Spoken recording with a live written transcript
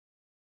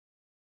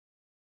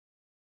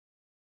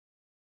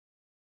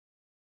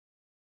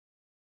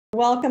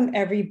welcome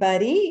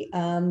everybody.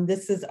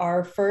 This is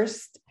our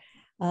first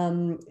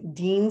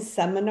Dean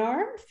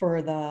seminar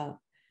for the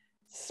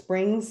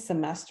spring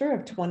semester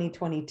of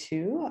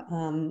 2022.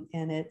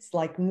 And it's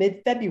like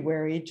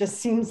mid-February. It just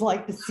seems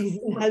like the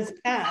season has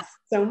passed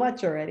so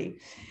much already.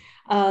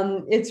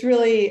 It's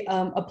really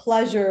a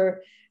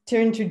pleasure to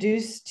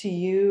introduce to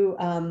you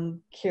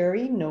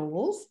Carrie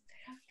Knowles.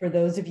 For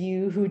those of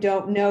you who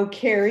don't know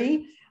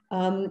Carrie,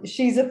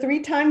 she's a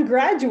three-time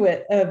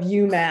graduate of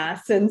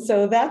UMass. And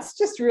so that's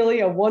just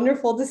really a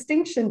wonderful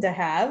distinction to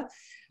have.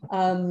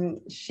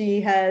 She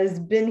has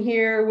been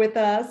here with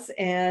us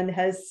and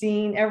has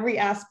seen every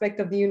aspect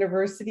of the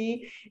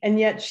university, and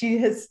yet she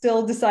has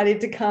still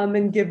decided to come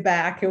and give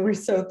back. And we're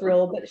so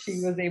thrilled that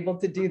she was able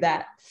to do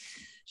that.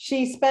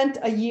 She spent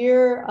a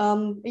year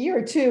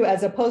or two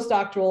as a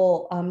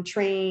postdoctoral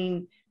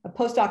a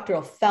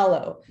postdoctoral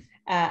fellow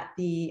at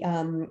the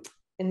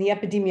in the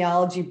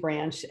epidemiology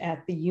branch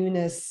at the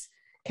Eunice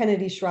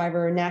Kennedy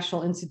Shriver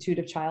National Institute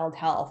of Child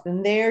Health.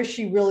 And there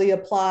she really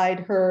applied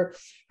her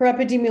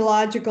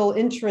epidemiological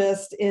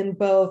interest in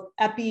both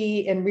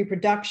epi and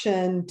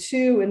reproduction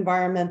to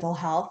environmental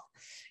health.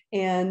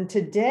 And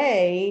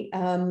today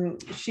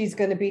she's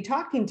going to be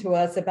talking to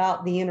us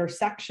about the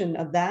intersection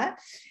of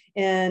that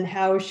and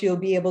how she'll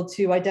be able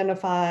to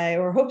identify,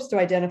 or hopes to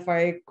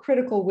identify,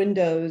 critical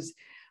windows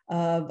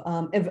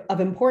of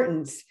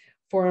importance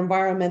for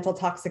environmental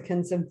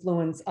toxicants'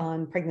 influence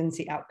on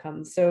pregnancy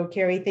outcomes. So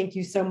Carrie, thank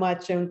you so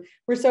much. And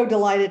we're so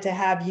delighted to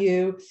have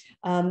you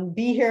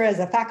be here as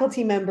a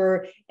faculty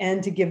member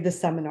and to give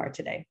this seminar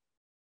today.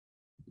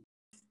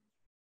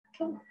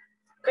 Okay.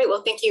 Great,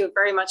 well, thank you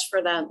very much for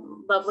that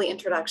lovely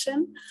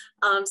introduction.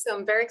 So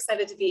I'm very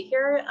excited to be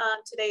here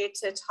today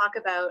to talk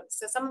about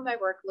some of my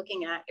work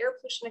looking at air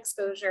pollution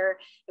exposure,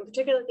 in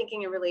particular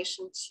thinking in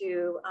relation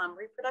to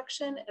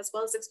reproduction, as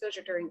well as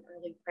exposure during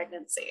early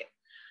pregnancy.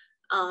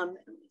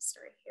 Let me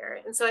start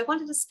here. And so I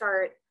wanted to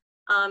start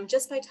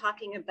just by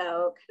talking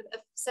about kind of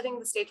setting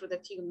the stage with a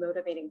few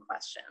motivating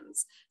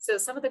questions. So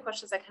some of the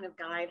questions that kind of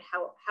guide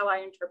how I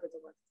interpret the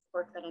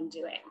work that I'm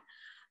doing.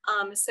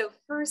 So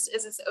first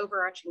is this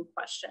overarching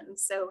question.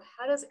 So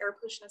how does air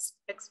pollution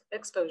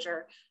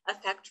exposure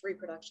affect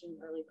reproduction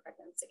in early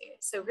pregnancy?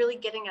 So really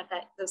getting at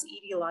those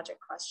etiologic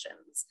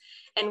questions.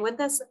 And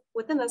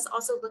within this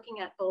also looking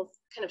at both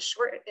kind of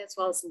short as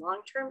well as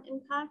long-term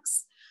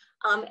impacts.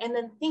 And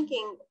then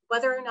thinking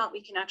whether or not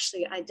we can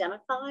actually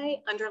identify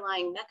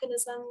underlying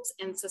mechanisms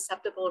and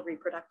susceptible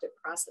reproductive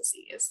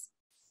processes.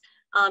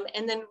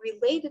 And then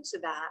related to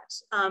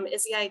that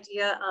is the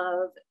idea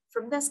of,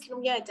 from this, can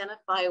we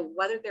identify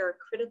whether there are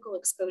critical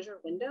exposure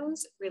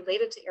windows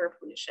related to air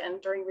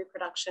pollution during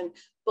reproduction,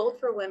 both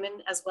for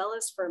women as well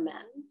as for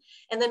men?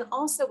 And then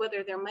also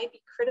whether there might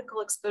be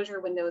critical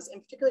exposure windows,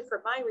 and particularly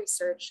for my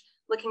research,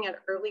 looking at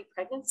early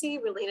pregnancy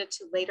related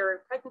to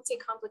later pregnancy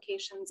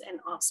complications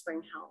and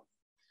offspring health.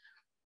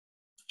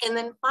 And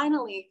then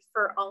finally,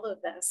 for all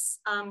of this,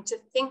 to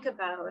think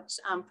about,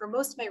 for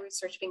most of my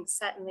research being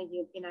set in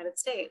the United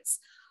States,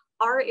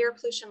 are air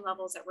pollution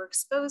levels that we're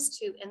exposed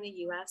to in the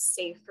US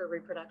safe for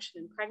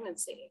reproduction and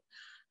pregnancy?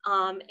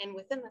 And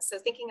within this, so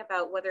thinking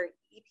about whether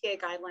EPA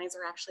guidelines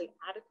are actually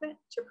adequate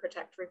to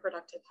protect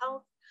reproductive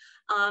health.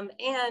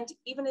 And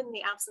even in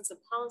the absence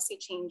of policy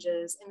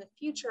changes in the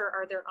future,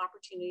 are there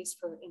opportunities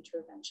for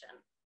intervention?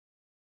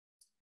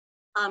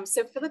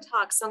 So for the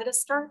talk, so I'm going to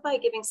start by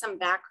giving some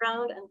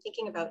background and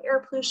thinking about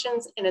air pollution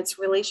and its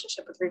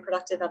relationship with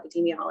reproductive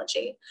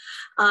epidemiology,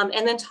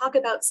 and then talk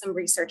about some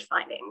research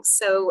findings.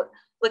 So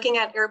looking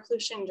at air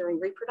pollution during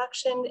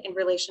reproduction in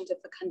relation to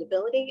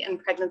fecundability and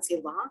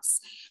pregnancy loss,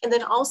 and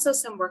then also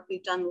some work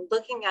we've done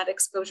looking at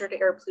exposure to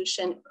air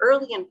pollution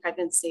early in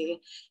pregnancy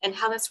and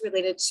how that's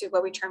related to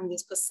what we term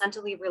these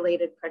placentally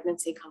related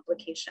pregnancy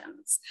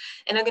complications.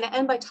 And I'm going to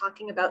end by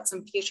talking about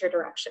some future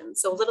directions.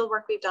 So a little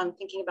work we've done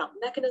thinking about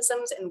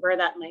mechanisms and where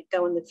that might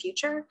go in the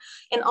future,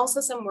 and also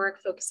some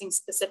work focusing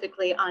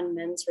specifically on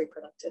men's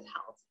reproductive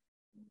health.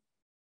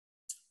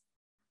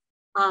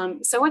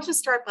 So I want to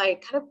start by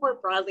kind of more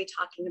broadly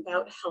talking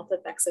about health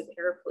effects of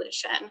air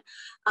pollution.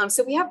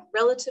 So we have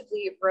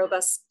relatively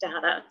robust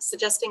data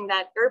suggesting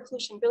that air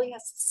pollution really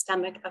has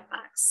systemic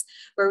effects,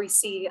 where we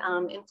see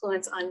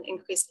influence on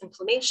increased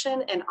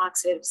inflammation and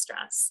oxidative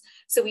stress.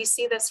 So we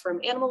see this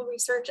from animal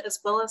research as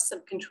well as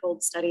some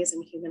controlled studies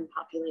in human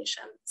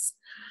populations.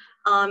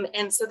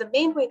 And so the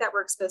main way that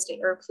we're exposed to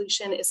air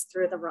pollution is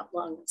through the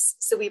lungs.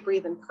 So we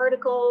breathe in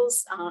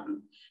particles,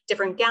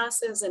 different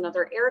gases and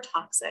other air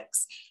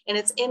toxics, and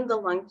it's in the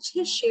lung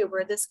tissue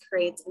where this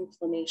creates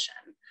inflammation.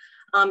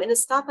 And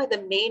it's thought by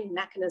the main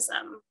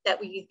mechanism that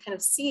we kind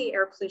of see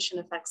air pollution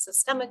effects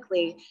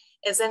systemically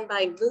is then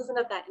by movement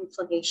of that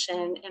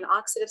inflammation and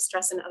oxidative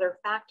stress and other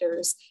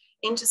factors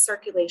into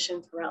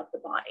circulation throughout the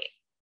body.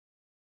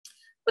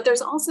 But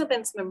there's also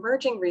been some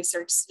emerging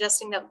research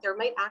suggesting that there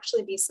might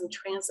actually be some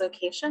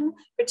translocation,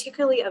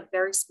 particularly of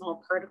very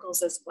small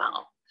particles as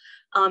well,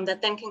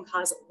 that then can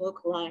cause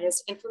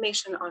localized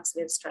inflammation and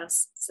oxidative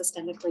stress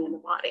systemically in the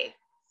body.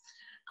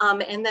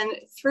 And then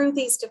through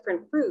these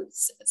different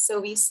routes,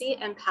 so we see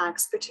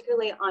impacts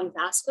particularly on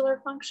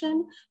vascular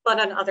function, but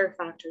on other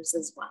factors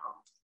as well.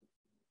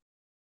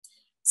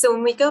 So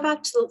when we go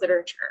back to the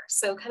literature,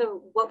 so kind of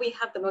what we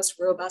have the most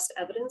robust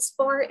evidence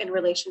for in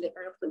relation to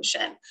air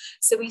pollution.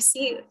 So we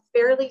see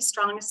fairly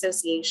strong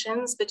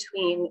associations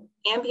between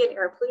ambient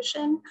air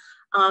pollution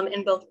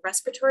in both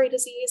respiratory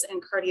disease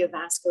and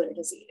cardiovascular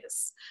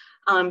disease.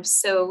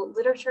 So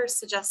literature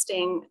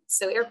suggesting,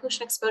 so air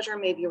pollution exposure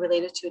may be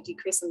related to a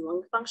decrease in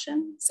lung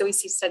function. So we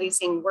see studies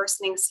seeing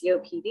worsening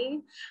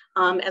COPD,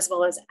 as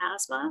well as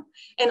asthma,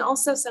 and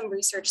also some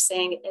research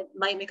saying it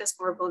might make us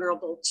more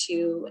vulnerable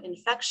to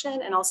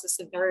infection and also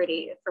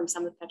severity from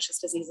some infectious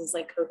diseases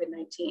like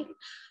COVID-19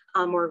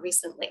 more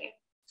recently.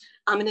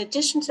 In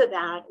addition to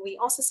that, we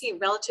also see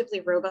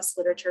relatively robust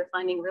literature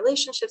finding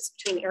relationships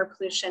between air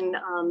pollution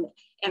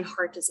and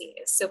heart disease.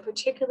 So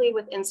particularly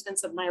with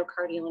incidence of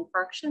myocardial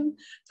infarction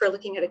for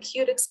looking at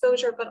acute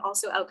exposure, but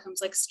also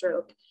outcomes like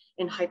stroke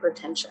and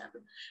hypertension.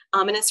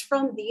 And it's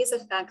from these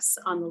effects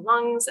on the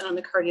lungs and on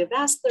the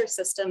cardiovascular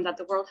system that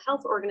the World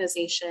Health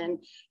Organization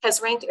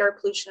has ranked air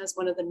pollution as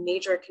one of the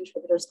major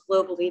contributors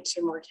globally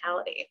to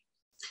mortality.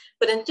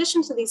 But in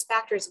addition to these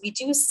factors, we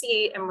do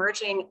see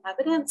emerging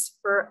evidence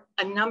for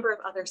a number of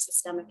other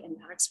systemic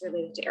impacts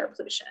related to air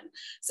pollution.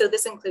 So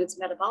this includes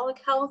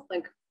metabolic health,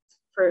 like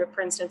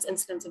for instance,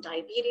 incidence of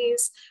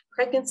diabetes,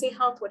 pregnancy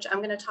health, which I'm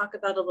going to talk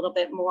about a little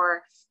bit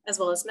more, as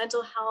well as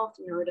mental health,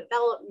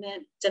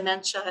 neurodevelopment,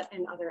 dementia,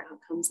 and other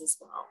outcomes as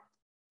well.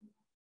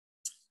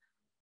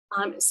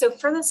 So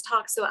for this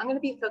talk, so I'm going to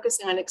be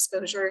focusing on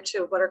exposure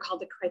to what are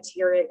called the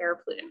criteria air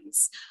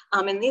pollutants.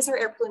 And these are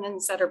air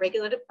pollutants that are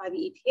regulated by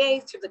the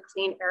EPA through the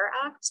Clean Air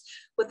Act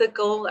with the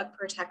goal of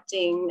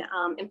protecting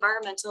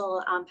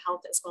environmental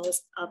health as well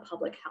as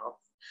public health.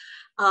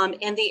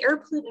 And the air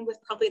pollutant with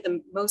probably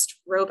the most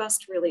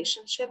robust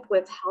relationship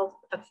with health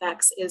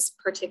effects is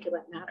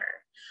particulate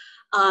matter.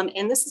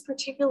 And this is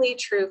particularly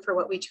true for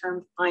what we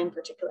term fine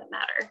particulate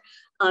matter.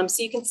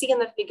 So you can see in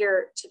the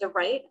figure to the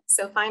right,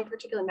 so fine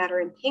particulate matter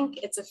in pink,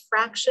 it's a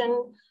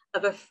fraction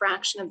of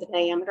the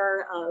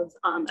diameter of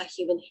a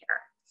human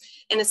hair.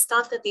 And it's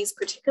thought that these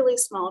particularly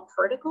small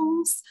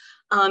particles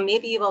may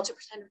be able to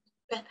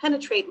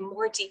penetrate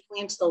more deeply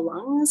into the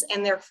lungs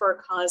and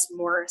therefore cause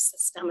more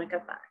systemic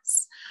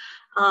effects.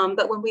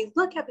 But when we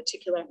look at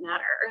particulate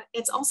matter,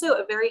 it's also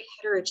a very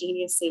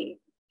heterogeneous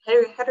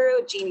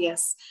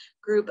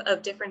group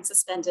of different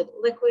suspended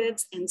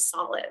liquids and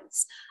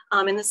solids.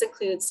 And this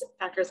includes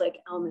factors like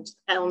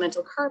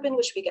elemental carbon,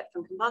 which we get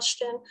from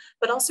combustion,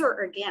 but also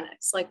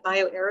organics like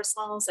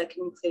bioaerosols that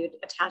can include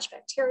attached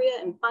bacteria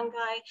and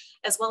fungi,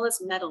 as well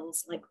as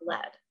metals like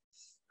lead.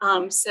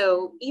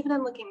 So even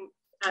in looking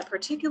at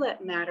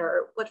particulate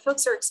matter, what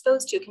folks are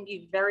exposed to can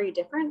be very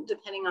different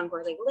depending on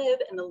where they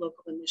live and the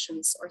local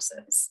emission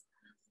sources.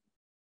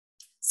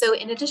 So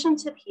in addition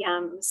to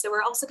PM, so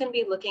we're also going to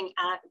be looking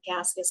at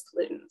gaseous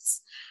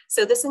pollutants.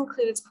 So this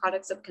includes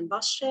products of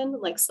combustion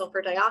like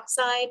sulfur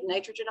dioxide,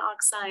 nitrogen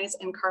oxides,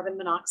 and carbon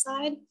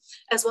monoxide,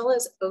 as well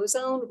as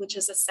ozone, which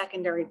is a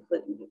secondary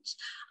pollutant.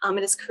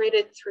 It is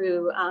created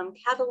through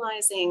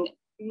catalyzing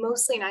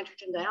mostly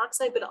nitrogen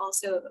dioxide, but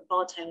also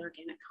volatile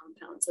organic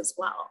compounds as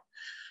well.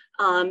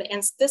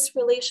 And this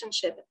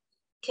relationship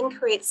can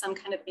create some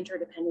kind of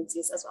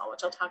interdependencies as well,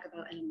 which I'll talk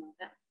about in a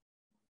moment.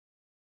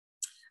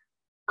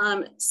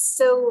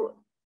 So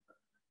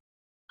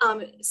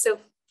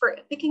for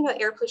thinking about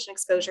air pollution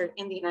exposure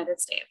in the United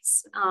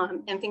States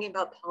and thinking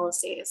about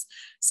policies,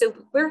 so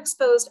we're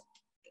exposed,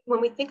 when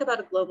we think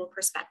about a global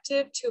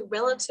perspective, to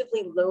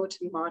relatively low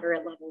to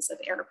moderate levels of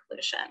air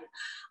pollution.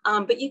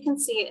 But you can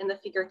see in the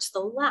figure to the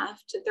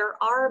left, there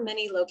are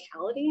many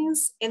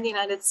localities in the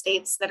United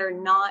States that are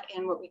not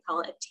in what we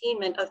call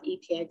attainment of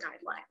EPA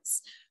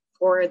guidelines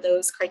for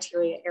those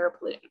criteria air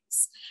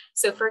pollutants.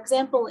 So for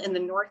example, in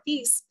the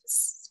Northeast,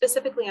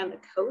 specifically on the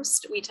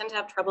coast, we tend to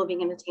have trouble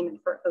being in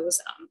attainment for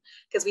ozone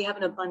because we have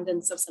an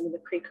abundance of some of the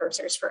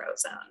precursors for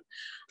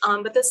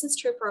ozone. But this is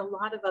true for a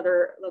lot of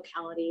other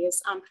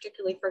localities,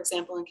 particularly, for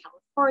example, in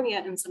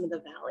California and some of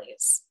the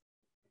valleys.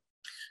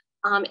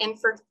 And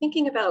for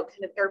thinking about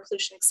kind of air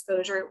pollution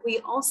exposure, we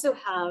also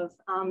have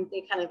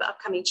the kind of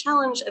upcoming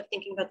challenge of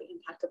thinking about the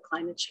impact of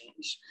climate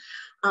change.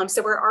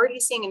 So we're already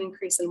seeing an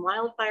increase in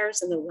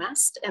wildfires in the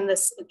West, and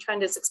this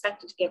trend is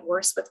expected to get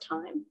worse with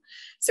time.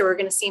 So we're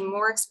going to see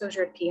more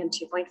exposure to PM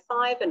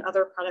 2.5 and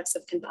other products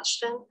of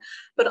combustion,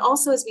 but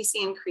also as we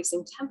see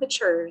increasing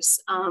temperatures,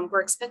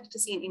 we're expected to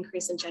see an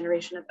increase in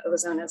generation of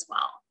ozone as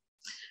well.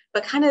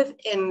 But kind of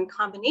in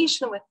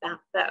combination with that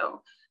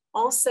though,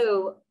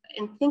 also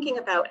in thinking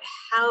about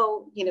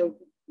how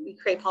we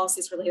create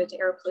policies related to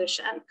air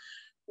pollution,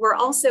 we're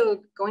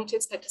also going to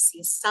expect to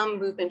see some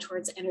movement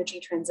towards energy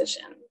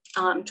transition,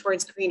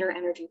 towards greener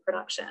energy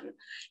production,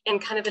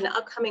 and kind of an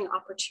upcoming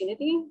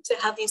opportunity to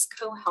have these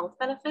co-health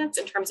benefits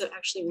in terms of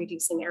actually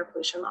reducing air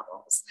pollution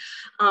levels,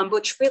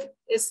 which really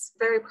is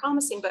very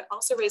promising, but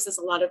also raises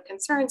a lot of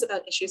concerns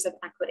about issues of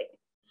equity.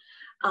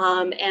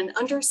 And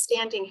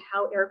understanding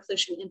how air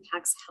pollution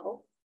impacts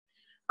health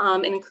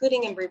and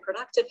including in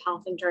reproductive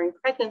health and during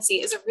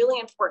pregnancy, is a really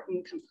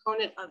important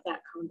component of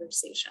that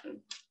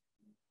conversation.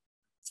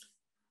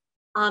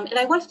 And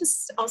I wanted to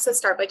also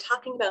start by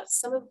talking about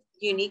some of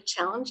the unique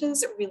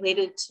challenges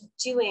related to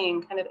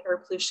doing kind of air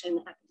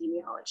pollution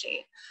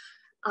epidemiology.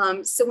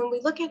 So when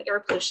we look at air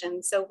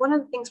pollution, so one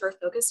of the things we're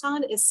focused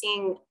on is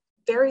seeing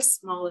very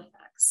small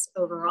effects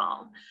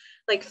overall.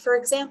 Like, for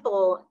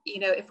example,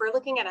 if we're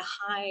looking at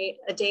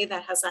a day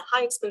that has a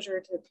high exposure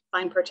to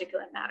fine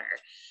particulate matter.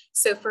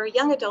 So for a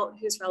young adult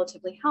who's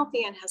relatively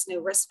healthy and has no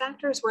risk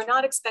factors,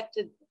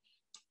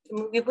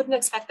 we wouldn't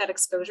expect that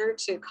exposure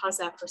to cause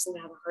that person to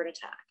have a heart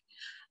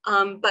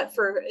attack. But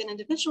for an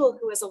individual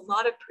who has a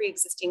lot of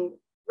pre-existing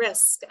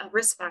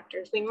risk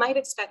factors, we might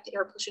expect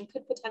air pollution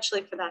could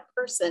potentially, for that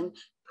person,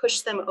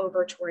 push them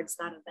over towards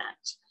that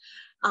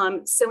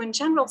event. So in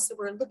general,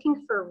 we're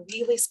looking for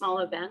really small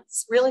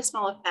events, really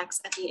small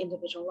effects at the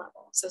individual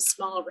level, so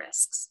small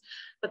risks.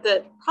 But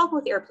the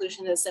problem with air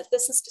pollution is that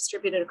this is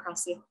distributed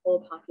across the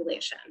whole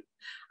population.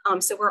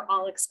 So we're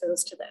all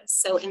exposed to this.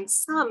 So in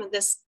some,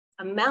 this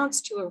amounts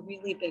to a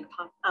really big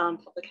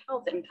public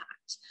health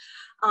impact.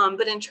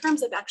 But in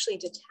terms of actually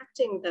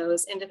detecting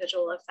those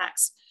individual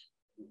effects,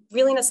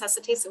 really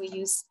necessitates that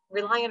we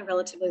rely on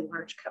relatively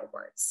large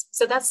cohorts.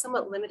 So that's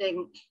somewhat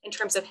limiting in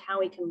terms of how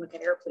we can look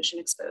at air pollution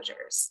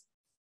exposures.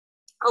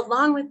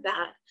 Along with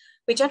that,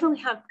 we generally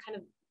have kind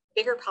of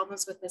bigger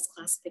problems with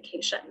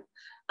misclassification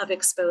of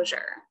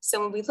exposure.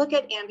 So when we look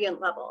at ambient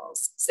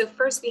levels, so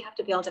first we have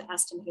to be able to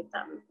estimate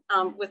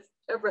them with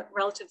a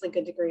relatively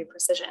good degree of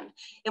precision.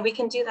 And we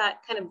can do that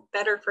kind of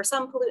better for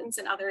some pollutants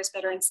and others,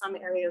 better in some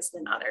areas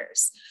than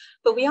others.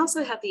 But we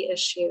also have the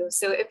issue.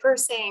 So if we're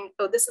saying,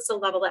 oh, this is a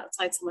level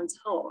outside someone's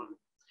home,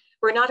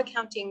 we're not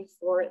accounting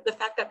for the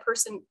fact that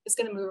person is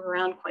going to move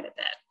around quite a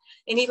bit.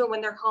 And even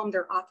when they're home,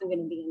 they're often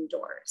going to be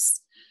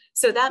indoors.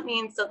 So that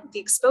means that the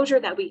exposure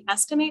that we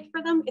estimate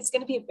for them is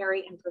going to be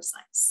very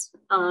imprecise.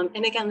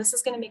 And again, this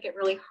is going to make it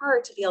really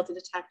hard to be able to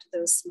detect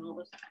those small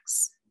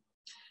effects.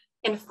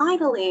 And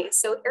finally,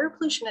 so air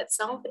pollution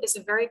itself is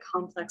a very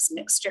complex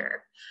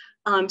mixture.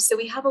 So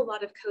we have a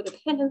lot of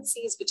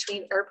codependencies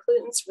between air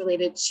pollutants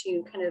related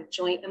to kind of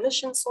joint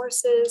emission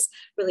sources,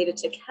 related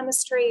to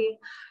chemistry.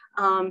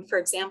 For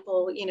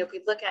example, if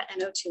we look at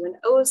NO2 and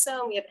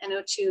ozone, we have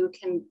NO2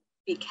 can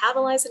be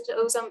catalyzed into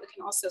ozone, but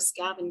can also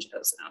scavenge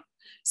ozone.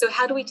 So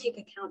how do we take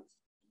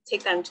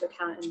that into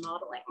account in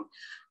modeling?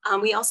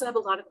 We also have a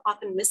lot of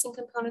often missing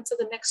components of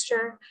the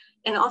mixture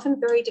and often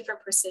very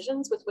different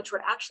precisions with which we're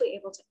actually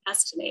able to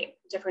estimate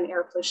different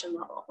air pollution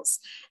levels.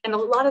 And a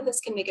lot of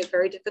this can make it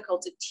very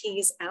difficult to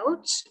tease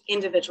out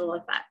individual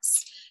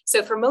effects.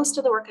 So for most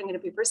of the work I'm going to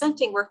be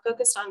presenting, we're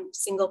focused on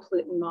single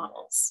pollutant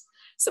models.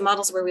 So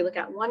models where we look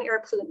at one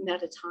air pollutant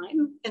at a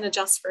time and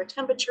adjust for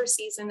temperature,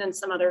 season, and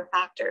some other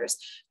factors.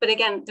 But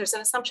again, there's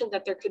an assumption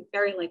that there could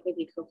very likely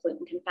be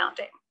co-pollutant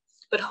confounding,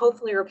 but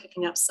hopefully we're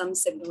picking up some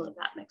signal of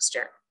that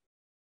mixture.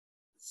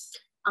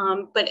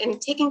 But in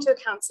taking into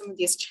account some of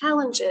these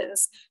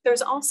challenges,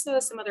 there's also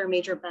some other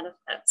major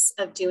benefits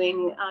of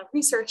doing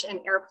research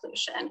in air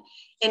pollution.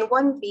 And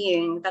one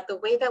being that the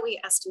way that we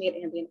estimate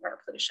ambient air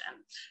pollution,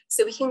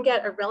 so we can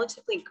get a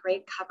relatively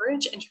great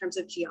coverage in terms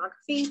of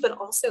geography, but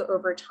also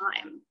over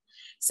time.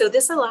 So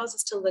this allows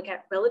us to look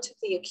at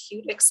relatively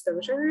acute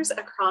exposures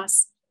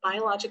across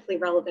biologically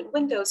relevant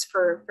windows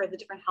for the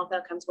different health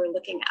outcomes we're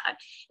looking at,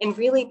 and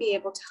really be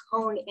able to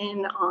hone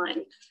in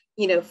on,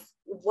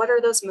 what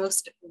are those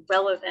most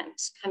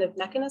relevant kind of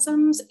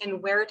mechanisms,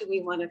 and where do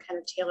we want to kind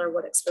of tailor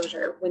what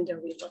exposure window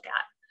we look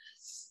at.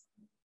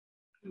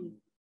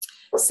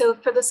 So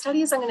for the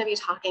studies I'm going to be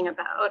talking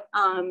about,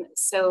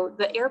 so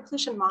the air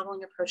pollution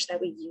modeling approach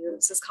that we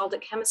use is called a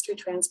chemistry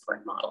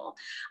transport model.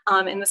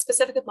 And the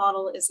specific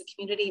model is a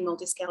community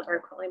multiscale air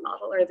quality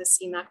model, or the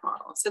CMAQ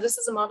model. So this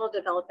is a model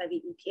developed by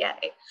the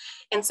EPA.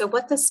 And so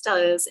what this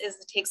does is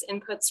it takes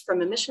inputs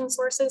from emission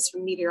sources,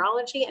 from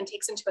meteorology, and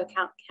takes into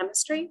account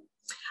chemistry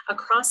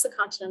across the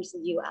continent of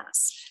the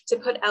US to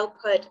put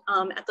output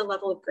at the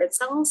level of grid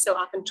cells, so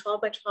often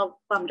 12 by 12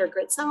 kilometer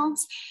grid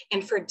cells,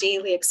 and for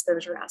daily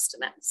exposure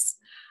estimates.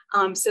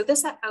 So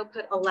this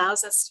output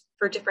allows us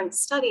for different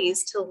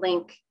studies to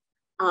link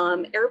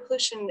air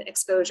pollution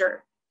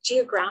exposure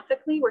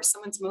geographically where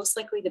someone's most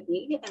likely to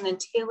be, and then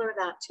tailor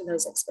that to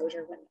those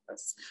exposure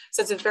windows.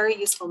 So it's a very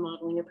useful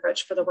modeling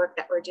approach for the work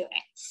that we're doing.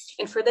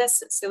 And for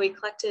this, so we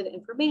collected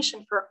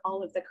information for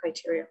all of the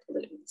criteria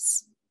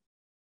pollutants.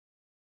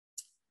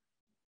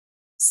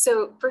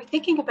 So for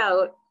thinking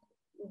about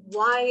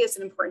why is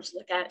it important to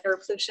look at air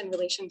pollution in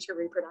relation to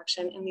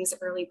reproduction in these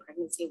early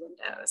pregnancy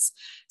windows?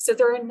 So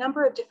there are a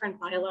number of different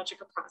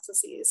biological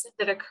processes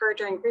that occur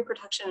during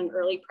reproduction and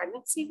early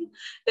pregnancy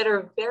that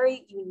are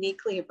very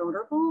uniquely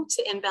vulnerable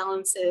to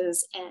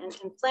imbalances and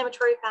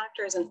inflammatory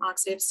factors and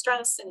oxidative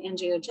stress and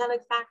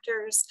angiogenic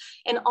factors,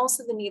 and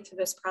also the need for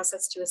this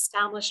process to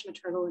establish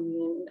maternal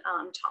immune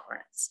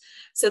tolerance.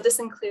 So this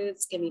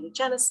includes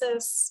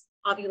gametogenesis,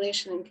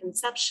 ovulation and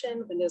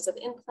conception, windows of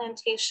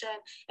implantation,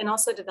 and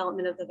also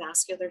development of the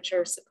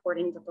vasculature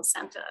supporting the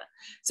placenta.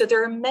 So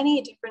there are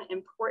many different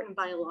important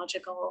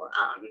biological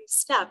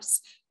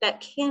steps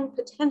that can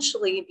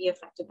potentially be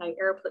affected by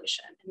air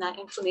pollution, and that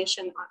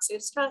inflammation,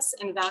 oxidative stress,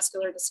 and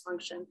vascular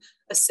dysfunction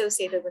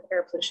associated with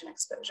air pollution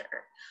exposure.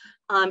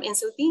 And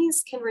so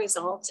these can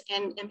result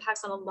in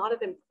impacts on a lot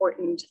of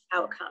important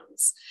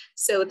outcomes.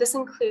 So this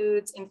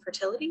includes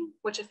infertility,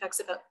 which affects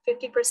about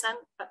 15%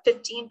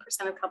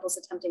 of couples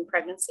attempting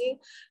pregnancy,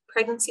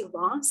 pregnancy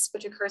loss,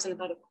 which occurs in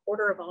about a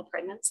quarter of all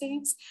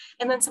pregnancies,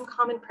 and then some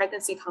common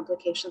pregnancy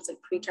complications like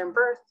preterm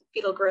birth,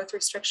 fetal growth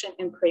restriction,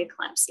 and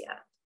preeclampsia.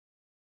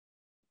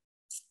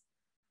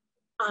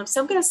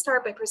 So I'm going to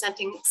start by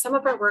presenting some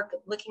of our work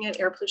looking at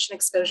air pollution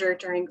exposure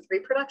during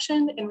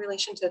reproduction in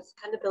relation to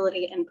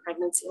fecundability and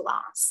pregnancy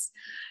loss.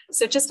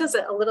 So just as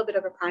a little bit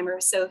of a primer,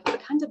 so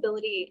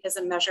fecundability is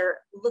a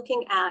measure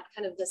looking at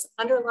kind of this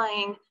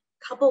underlying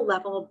couple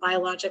level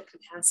biologic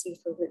capacity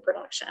for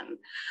reproduction.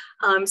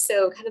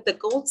 So kind of the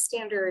gold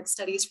standard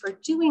studies for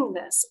doing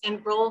this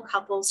enroll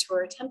couples who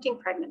are attempting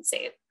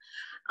pregnancy.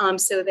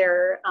 So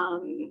they're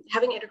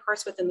having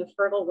intercourse within the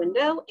fertile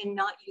window and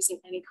not using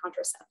any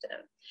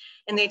contraceptive.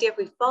 And the idea, if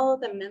we follow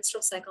them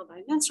menstrual cycle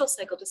by menstrual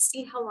cycle to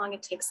see how long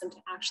it takes them to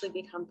actually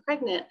become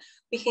pregnant,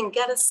 we can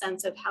get a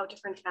sense of how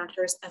different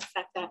factors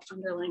affect that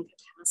underlying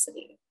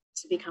capacity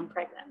to become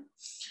pregnant.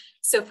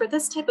 So for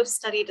this type of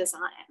study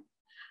design,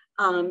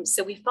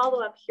 so we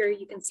follow up here,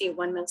 you can see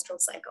one menstrual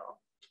cycle.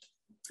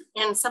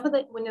 And some of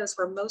the windows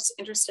we're most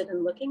interested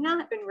in looking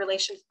at in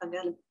relation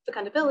to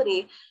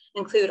fecundability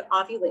include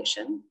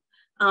ovulation,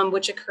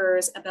 which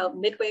occurs about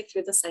midway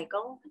through the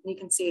cycle. And you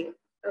can see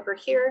over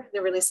here,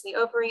 the release of the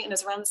ovary, and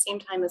is around the same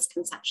time as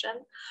conception.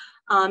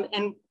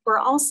 And we're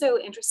also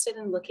interested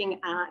in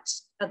looking at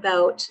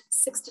about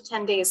 6 to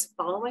 10 days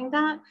following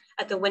that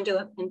at the window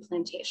of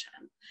implantation.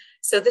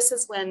 So this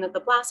is when the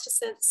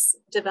blastocyst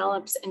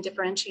develops and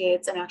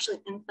differentiates and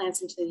actually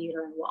implants into the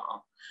uterine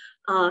wall.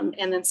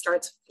 And then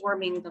starts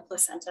forming the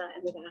placenta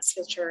and the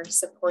vasculature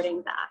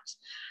supporting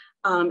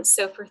that.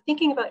 So for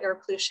thinking about air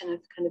pollution and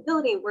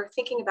fecundability, we're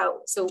thinking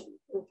about, so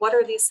what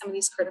are some of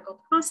these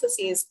critical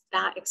processes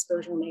that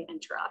exposure may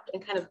interrupt,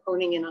 and kind of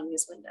honing in on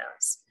these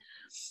windows.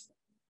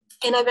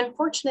 And I've been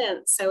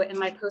fortunate, so in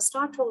my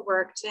postdoctoral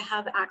work, to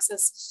have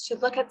access to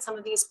look at some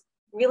of these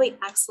really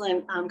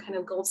excellent kind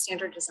of gold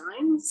standard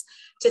designs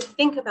to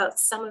think about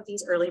some of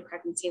these early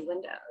pregnancy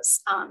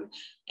windows.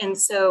 And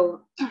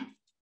so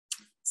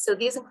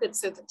these include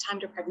the time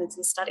to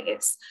pregnancy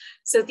studies.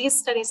 So these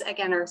studies,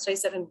 again, are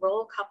studies that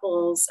enroll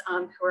couples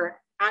who are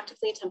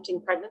actively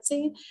attempting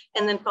pregnancy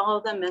and then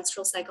follow them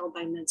menstrual cycle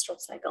by menstrual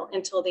cycle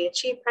until they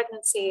achieve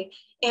pregnancy,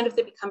 and if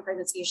they become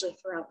pregnant, usually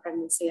throughout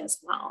pregnancy as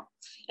well.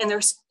 And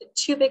there's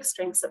two big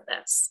strengths of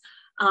this.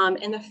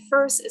 And the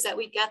first is that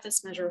we get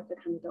this measure of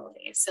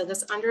fecundability, so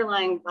this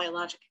underlying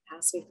biologic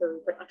capacity for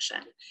reproduction.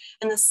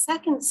 And the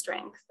second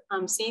strength,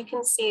 so you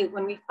can see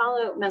when we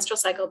follow menstrual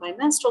cycle by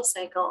menstrual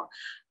cycle,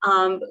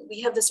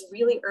 we have this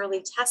really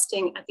early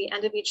testing at the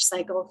end of each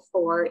cycle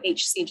for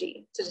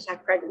HCG to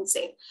detect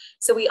pregnancy.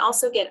 So we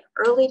also get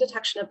early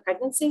detection of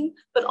pregnancy,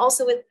 but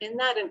also within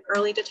that, an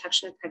early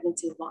detection of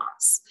pregnancy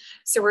loss.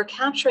 So we're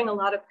capturing a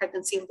lot of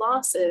pregnancy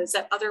losses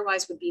that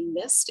otherwise would be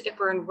missed if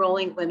we're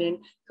enrolling women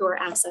who are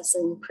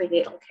accessing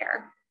prenatal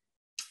care.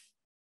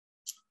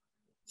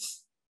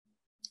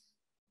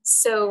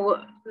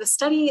 So the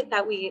study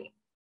that we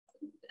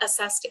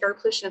assessed air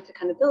pollution and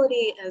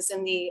fecundability is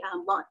in the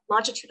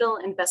longitudinal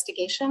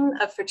investigation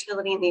of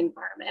fertility in the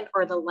environment,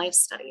 or the LIFE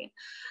study.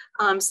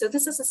 So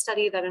this is a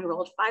study that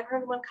enrolled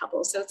 501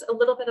 couples. So it's a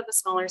little bit of a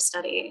smaller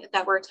study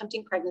that were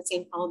attempting pregnancy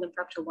and followed them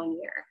for up to 1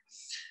 year.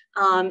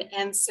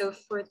 And so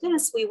for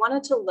this, we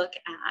wanted to look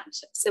at,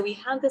 so we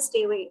had this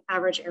daily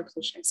average air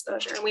pollution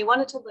exposure, and we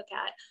wanted to look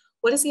at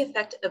what is the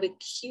effect of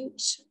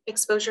acute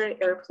exposure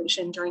to air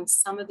pollution during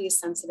some of these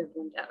sensitive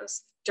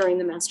windows during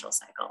the menstrual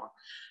cycle.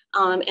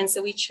 And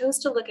so we chose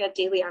to look at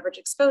daily average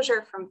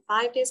exposure from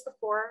 5 days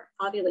before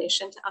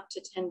ovulation to up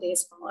to 10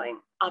 days following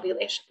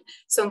ovulation.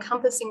 So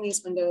encompassing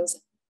these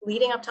windows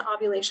leading up to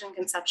ovulation,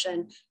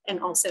 conception, and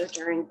also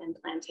during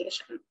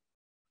implantation.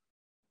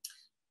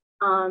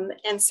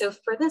 And so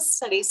for this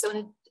study, so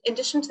in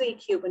addition to the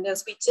acute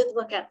windows, we did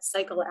look at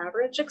cycle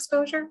average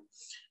exposure.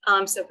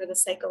 So for the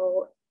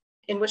cycle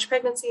in which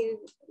pregnancy,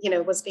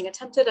 was being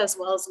attempted, as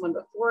well as the one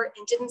before,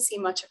 and didn't see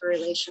much of a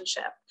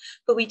relationship.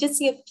 But we did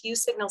see a few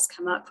signals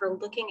come up for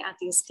looking at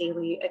these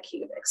daily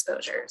acute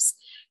exposures.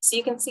 So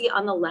you can see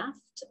on the left,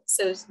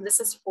 so this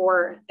is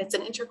it's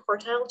an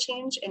interquartile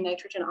change in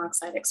nitrogen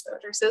oxide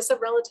exposure. So it's a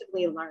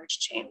relatively large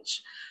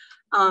change.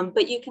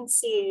 But you can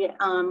see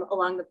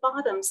along the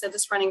bottom, so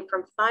this running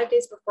from 5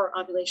 days before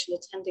ovulation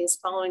to 10 days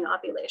following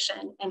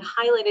ovulation, and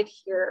highlighted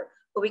here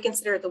what we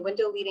consider the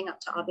window leading up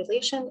to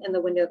ovulation and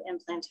the window of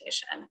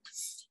implantation.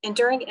 And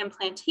during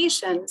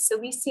implantation, so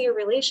we see a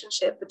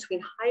relationship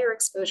between higher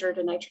exposure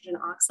to nitrogen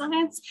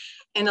oxides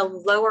and a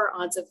lower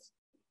odds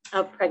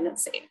of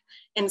pregnancy.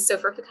 And so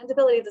for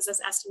fecundability, this is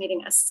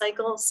estimating a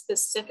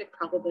cycle-specific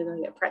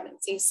probability of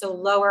pregnancy. So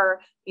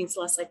lower means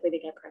less likely to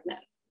get pregnant.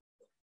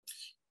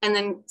 And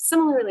then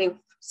similarly,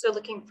 so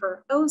looking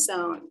for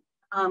ozone,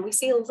 we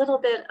see a little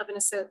bit of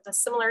a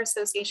similar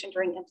association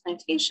during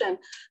implantation,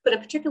 but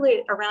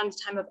particularly around the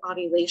time of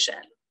ovulation.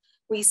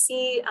 We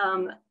see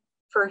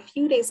for a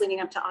few days leading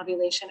up to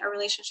ovulation, a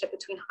relationship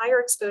between higher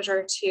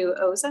exposure to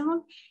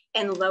ozone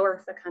and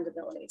lower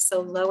fecundability,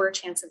 so lower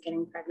chance of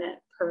getting pregnant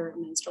per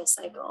menstrual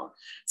cycle.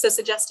 So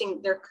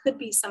suggesting there could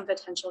be some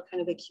potential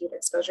kind of acute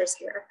exposures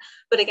here.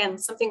 But again,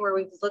 something where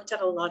we've looked at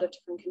a lot of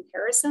different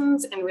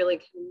comparisons and really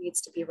kind of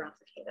needs to be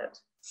replicated.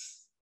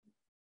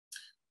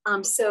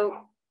 So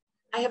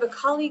I have a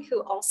colleague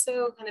who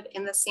also kind of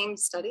in the same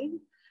study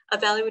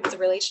evaluated the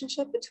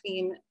relationship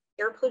between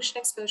air pollution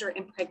exposure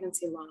and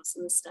pregnancy loss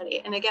in the study.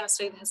 And again, a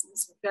study that has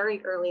this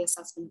very early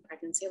assessment of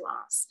pregnancy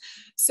loss.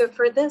 So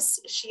for this,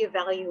 she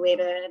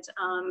evaluated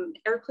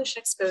air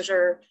pollution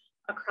exposure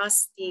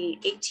across the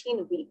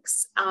 18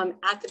 weeks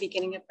at the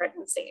beginning of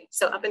pregnancy.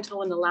 So up until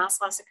when the last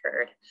loss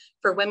occurred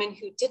for women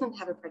who didn't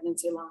have a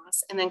pregnancy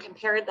loss, and then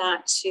compared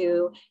that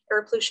to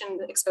air pollution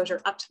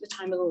exposure up to the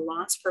time of the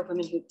loss for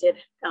women who did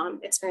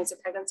experience a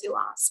pregnancy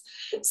loss.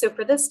 So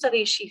for this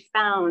study, she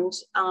found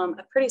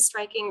a pretty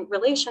striking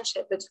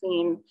relationship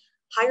between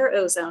higher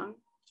ozone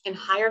and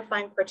higher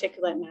fine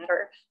particulate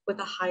matter with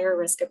a higher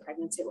risk of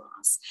pregnancy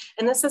loss.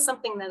 And this is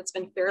something that's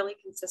been fairly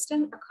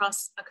consistent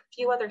across a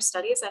few other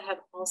studies that have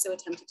also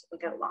attempted to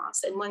look at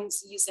loss, and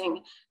ones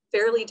using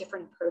fairly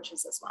different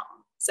approaches as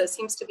well. So it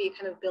seems to be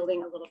kind of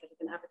building a little bit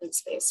of an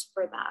evidence base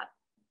for that.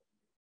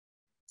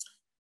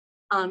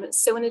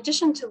 So in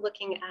addition to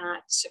looking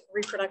at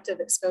reproductive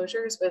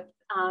exposures with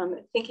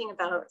thinking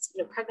about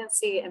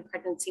pregnancy and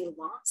pregnancy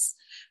loss,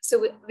 so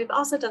we've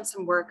also done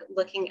some work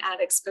looking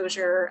at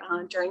exposure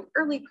during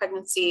early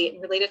pregnancy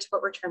related to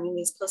what we're terming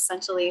these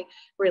placentally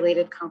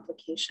related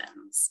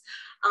complications.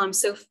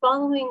 So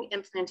following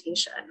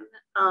implantation,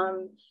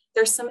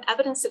 there's some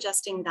evidence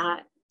suggesting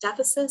that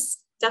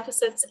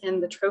deficits in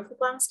the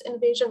trophoblast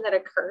invasion that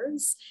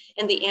occurs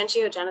and the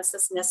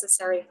angiogenesis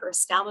necessary for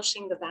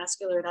establishing the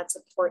vascular that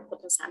support the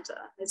placenta,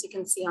 as you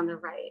can see on the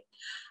right,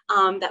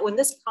 that when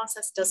this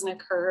process doesn't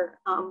occur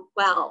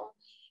well,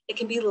 it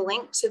can be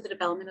linked to the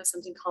development of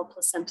something called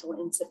placental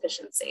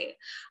insufficiency.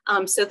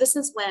 So this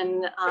is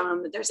when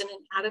there's an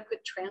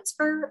inadequate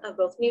transfer of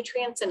both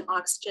nutrients and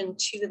oxygen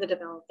to the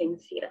developing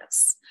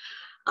fetus.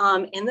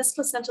 And this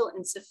placental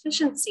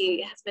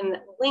insufficiency has been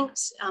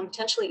linked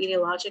potentially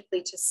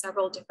etiologically to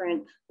several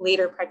different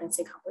later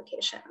pregnancy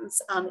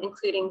complications,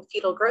 including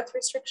fetal growth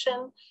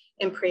restriction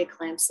and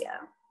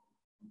preeclampsia.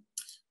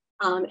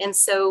 And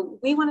so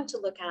we wanted to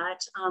look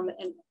at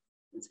and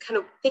kind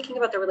of thinking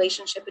about the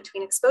relationship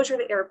between exposure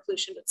to air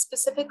pollution, but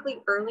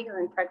specifically earlier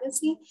in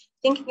pregnancy,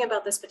 thinking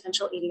about this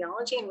potential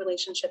etiology in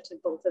relationship to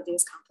both of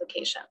these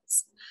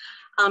complications.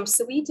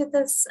 So we did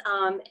this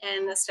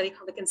in a study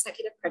called the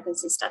Consecutive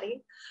Pregnancy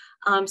Study.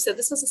 So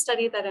this was a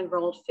study that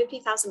enrolled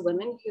 50,000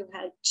 women who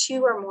had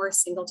 2 or more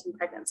singleton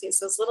pregnancies.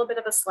 So it's a little bit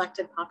of a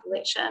selected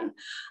population.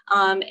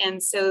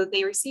 And so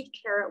they received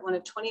care at one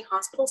of 20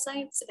 hospital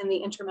sites in the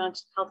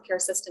Intermountain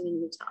Healthcare System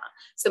in Utah,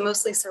 so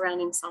mostly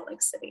surrounding Salt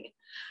Lake City.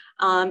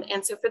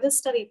 And so for this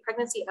study,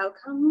 pregnancy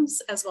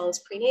outcomes, as well as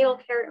prenatal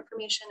care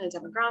information and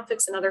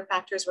demographics and other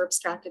factors were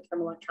abstracted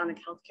from electronic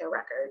healthcare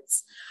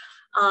records.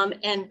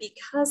 And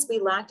because we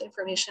lacked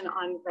information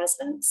on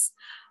residents,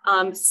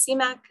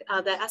 CMAC,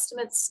 the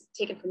estimates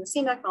taken from the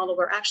CMAC model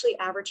were actually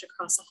averaged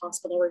across a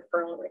hospital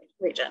referral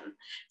region.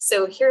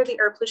 So here the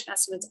air pollution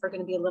estimates are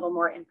going to be a little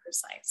more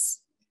imprecise.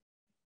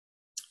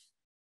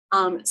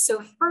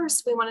 So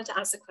first, we wanted to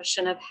ask the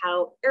question of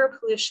how air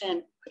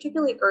pollution,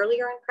 particularly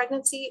earlier in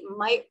pregnancy,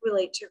 might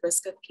relate to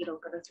risk of fetal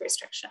growth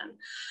restriction.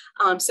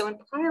 So in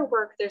prior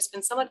work, there's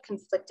been somewhat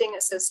conflicting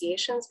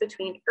associations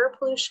between air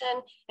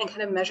pollution and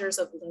kind of measures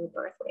of low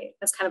birth weight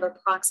as kind of a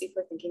proxy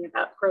for thinking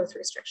about growth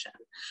restriction.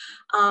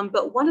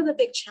 But one of the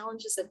big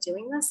challenges of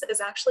doing this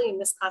is actually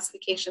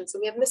misclassification. So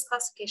we have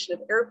misclassification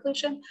of air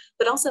pollution,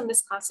 but also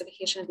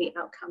misclassification of the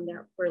outcome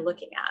that we're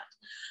looking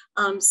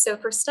at. So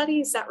for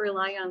studies that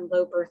rely on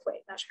low birth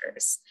weight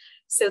measures,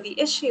 so the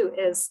issue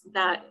is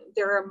that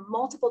there are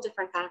multiple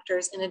different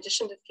factors in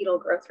addition to fetal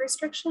growth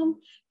restriction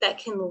that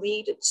can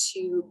lead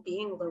to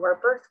being lower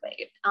birth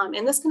weight.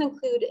 And this can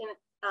include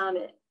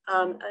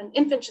an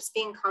infant just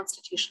being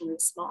constitutionally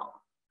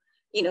small,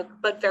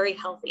 but very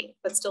healthy,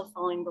 but still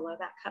falling below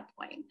that cut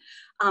point.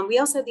 We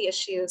also have the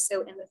issue,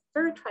 so in the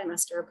 3rd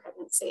trimester of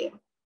pregnancy,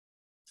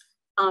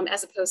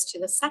 as opposed to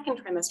the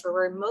 2nd trimester,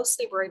 we're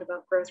mostly worried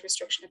about growth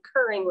restriction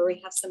occurring, where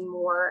we have some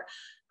more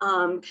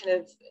kind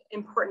of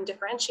important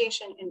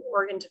differentiation in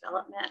organ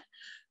development.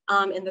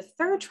 In the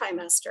 3rd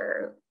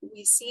trimester,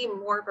 we see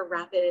more of a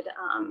rapid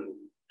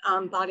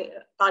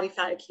body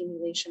fat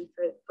accumulation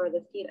for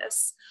the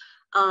fetus.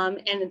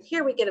 And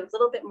here we get a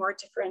little bit more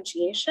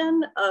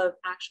differentiation of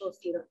actual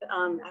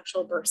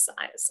birth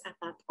size at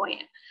that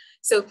point.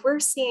 So if we're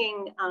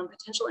seeing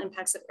potential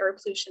impacts of air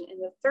pollution in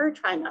the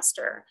 3rd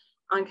trimester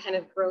on kind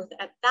of growth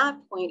at that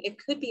point, it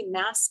could be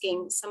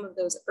masking some of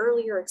those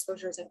earlier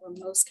exposures that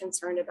we're most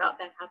concerned about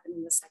that happened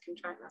in the second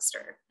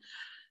trimester.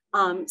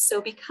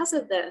 So because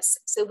of this,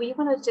 so we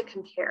wanted to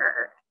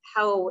compare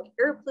how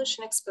air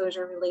pollution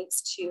exposure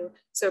relates to,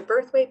 so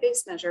birth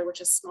weight-based measure, which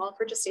is small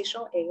for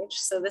gestational age.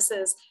 So this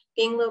is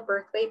being low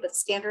birth weight, but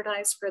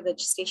standardized for the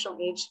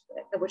gestational age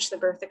at which the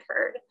birth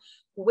occurred,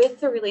 with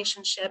the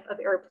relationship of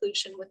air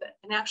pollution with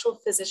an actual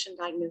physician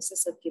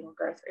diagnosis of fetal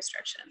growth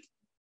restriction.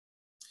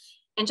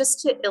 And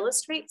just to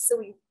illustrate, so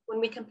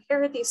when we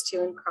compared these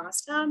two in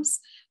crosstabs,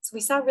 so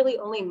we saw really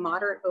only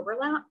moderate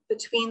overlap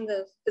between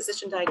the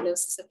physician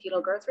diagnosis of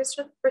fetal growth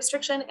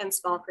restriction and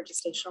small for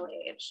gestational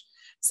age.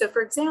 So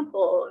for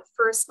example,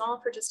 for small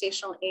for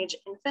gestational age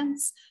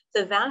infants,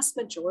 the vast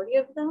majority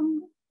of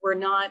them were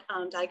not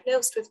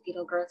diagnosed with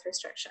fetal growth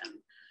restriction.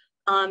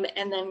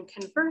 And then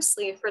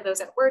conversely, for those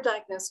that were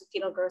diagnosed with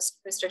fetal growth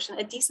restriction,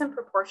 a decent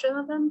proportion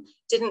of them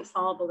didn't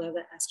fall below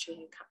the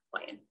SGA cut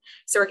point.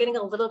 So we're getting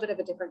a little bit of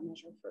a different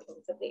measure for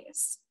both of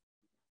these.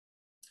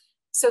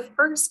 So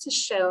first, to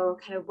show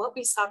kind of what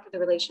we saw for the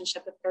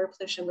relationship of air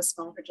pollution with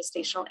small for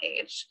gestational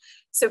age.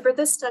 So for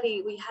this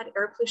study, we had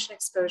air pollution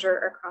exposure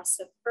across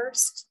the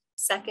first,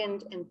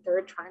 second, and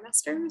third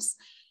trimesters.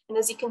 And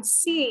as you can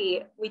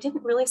see, we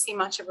didn't really see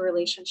much of a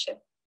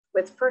relationship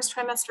with first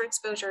trimester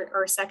exposure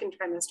or second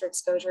trimester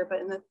exposure,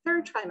 but in the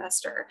third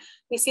trimester,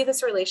 we see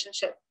this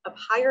relationship of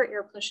higher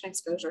air pollution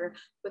exposure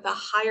with a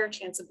higher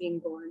chance of being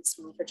born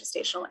small for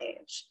gestational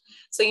age.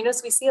 So you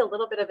notice we see a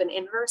little bit of an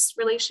inverse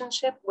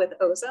relationship with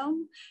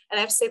ozone. And I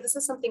have to say, this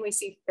is something we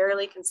see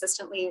fairly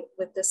consistently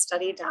with this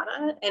study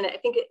data. And I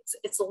think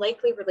it's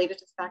likely related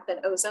to the fact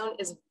that ozone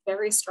is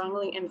very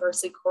strongly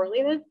inversely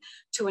correlated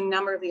to a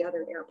number of the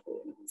other air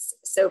pollutants.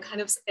 So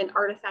kind of an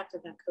artifact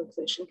of that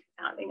co-pollution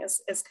confounding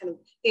is kind of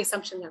the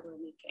assumption that we're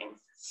making.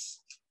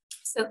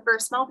 So for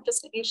small for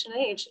gestational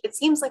age, it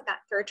seems like that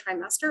third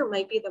trimester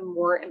might be the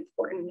more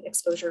important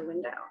exposure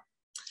window.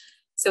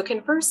 So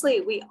conversely,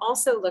 we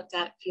also looked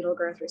at fetal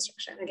growth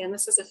restriction. Again,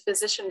 this is a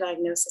physician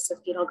diagnosis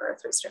of fetal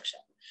growth restriction.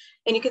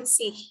 And you can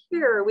see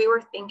here, we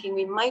were thinking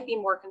we might be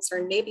more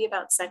concerned maybe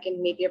about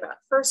second, maybe about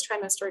first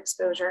trimester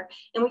exposure.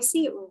 And we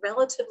see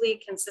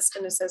relatively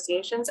consistent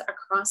associations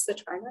across the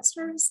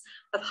trimesters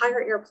of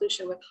higher air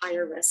pollution with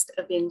higher risk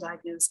of being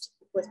diagnosed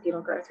with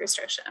fetal growth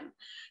restriction.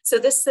 So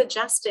this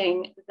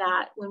suggesting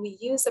that when we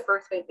use the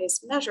birth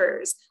weight-based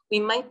measures,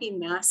 we might be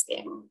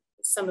masking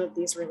some of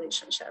these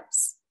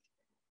relationships.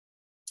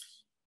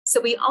 So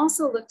we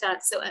also looked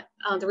at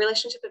the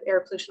relationship of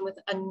air pollution with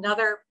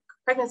another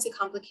pregnancy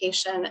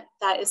complication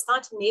that is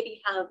thought to maybe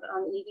have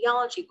an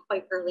etiology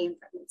quite early in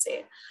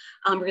pregnancy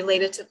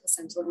related to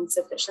placental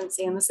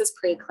insufficiency, and this is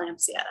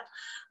preeclampsia.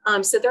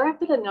 So there have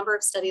been a number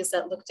of studies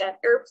that looked at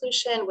air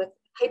pollution with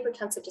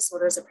hypertensive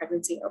disorders of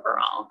pregnancy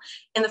overall.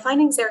 And the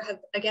findings there have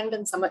again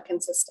been somewhat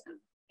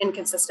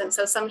inconsistent.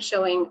 So some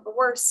showing a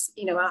worse,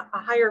 a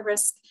higher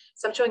risk,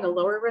 some showing a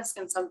lower risk,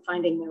 and some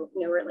finding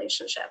no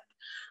relationship.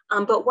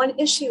 But one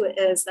issue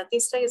is that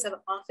these studies have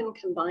often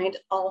combined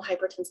all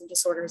hypertensive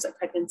disorders of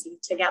pregnancy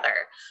together.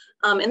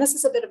 And this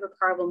is a bit of a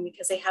problem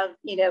because they have,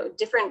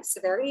 different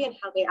severity in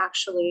how they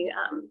actually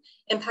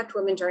impact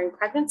women during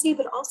pregnancy,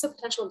 but also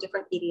potential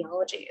different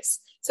etiologies.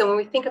 So when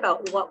we think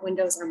about what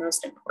windows are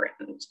most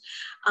important.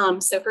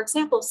 So for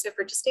example,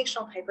 for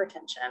gestational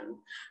hypertension,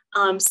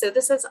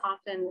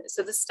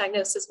 this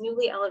diagnosis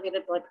newly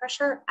elevated blood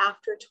pressure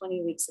after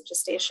 20 weeks of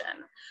gestation,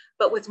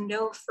 but with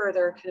no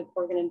further kind of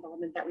organ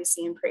involvement that we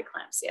see in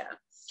preeclampsia.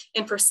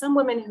 And for some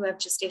women who have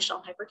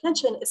gestational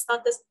hypertension, it's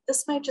thought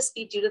this might just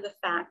be due to the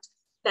fact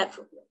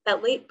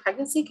that late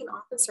pregnancy can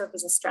often serve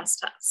as a stress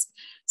test.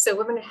 So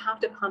women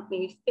have to pump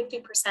maybe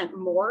 50%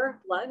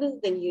 more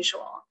blood than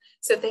usual.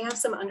 So if they have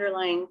some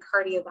underlying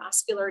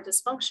cardiovascular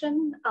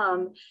dysfunction,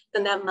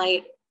 then that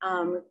might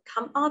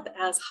come up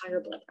as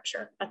higher blood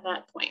pressure at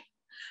that point.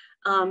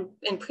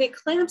 And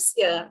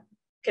preeclampsia,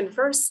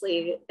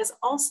 conversely, is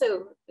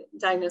also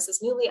diagnosed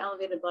as newly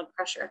elevated blood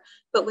pressure,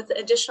 but with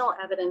additional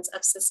evidence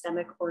of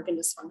systemic organ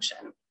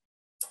dysfunction.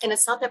 And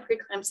it's thought that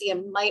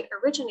preeclampsia might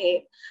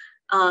originate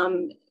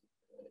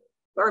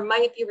or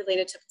might be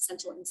related to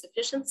placental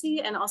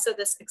insufficiency and also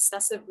this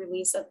excessive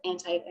release of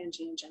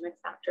anti-angiogenic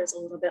factors a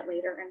little bit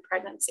later in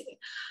pregnancy.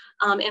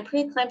 And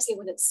preeclampsia,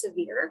 when it's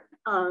severe,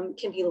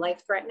 can be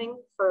life-threatening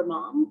for a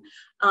mom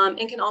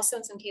and can also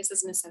in some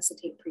cases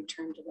necessitate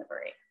preterm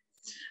delivery.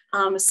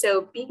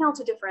 So being able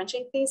to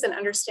differentiate these and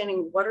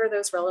understanding what are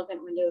those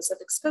relevant windows of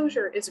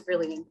exposure is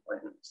really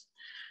important.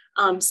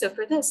 So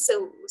for this,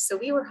 so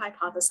we were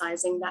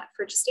hypothesizing that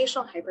for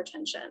gestational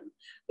hypertension,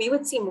 we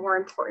would see more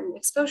important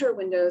exposure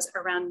windows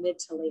around mid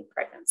to late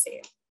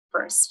pregnancy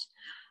first.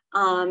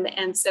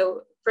 And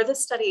so for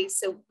this study,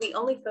 so we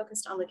only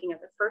focused on looking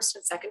at the first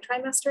and second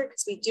trimester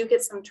because we do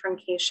get some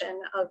truncation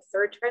of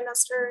third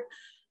trimester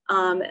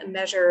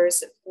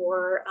measures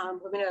for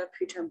women who have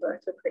preterm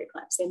birth with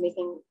preeclampsia,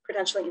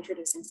 potentially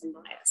introducing some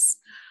bias.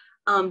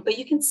 But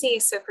you can see,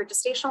 so for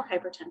gestational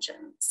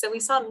hypertension, so we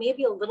saw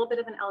maybe a little bit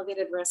of an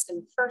elevated risk in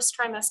the first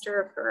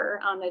trimester for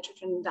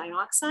nitrogen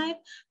dioxide,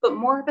 but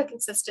more of a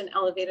consistent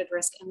elevated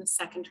risk in the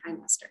second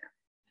trimester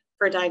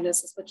for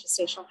diagnosis with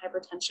gestational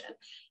hypertension.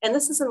 And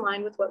this is in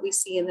line with what we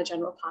see in the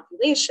general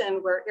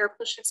population, where air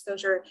pollution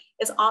exposure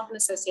is often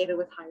associated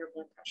with higher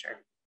blood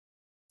pressure.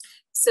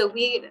 So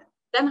we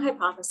then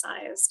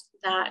hypothesized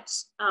that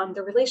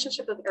the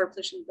relationship of air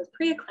pollution with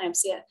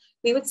preeclampsia,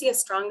 we would see a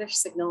stronger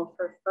signal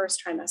for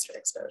first trimester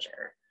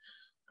exposure.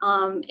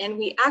 And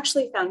we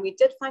actually found, we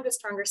did find a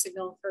stronger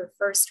signal for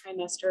first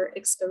trimester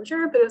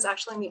exposure, but it was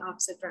actually in the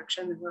opposite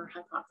direction than we were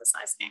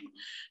hypothesizing.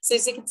 So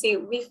as you can see,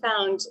 we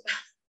found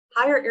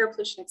higher air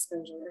pollution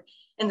exposure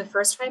in the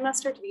first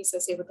trimester to be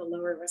associated with a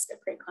lower risk of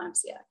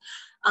preeclampsia.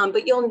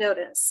 But you'll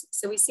notice,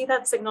 so we see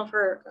that signal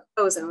for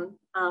ozone,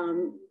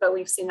 but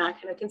we've seen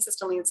that kind of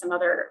consistently in some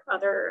other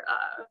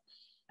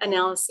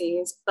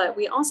analyses, but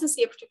we also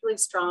see a particularly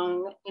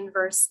strong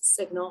inverse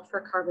signal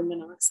for carbon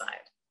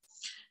monoxide.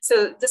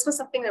 So this was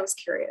something that was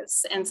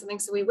curious and something,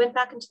 so we went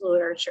back into the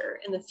literature,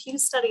 and the few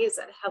studies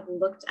that have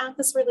looked at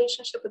this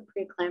relationship with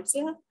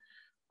preeclampsia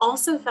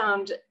also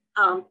found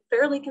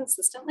fairly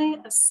consistently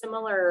a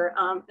similar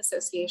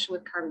association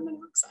with carbon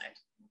monoxide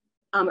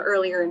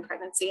earlier in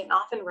pregnancy, and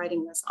often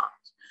writing this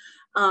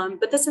off.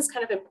 But this is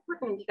kind of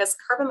important because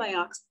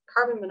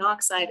carbon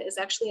monoxide is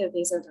actually a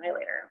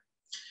vasodilator,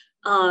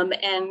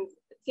 and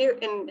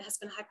has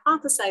been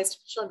hypothesized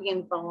to be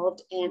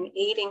involved in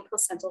aiding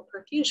placental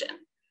perfusion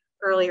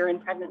earlier in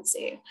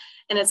pregnancy.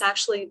 And it's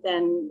actually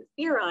been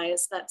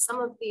theorized that some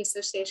of the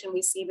association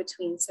we see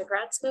between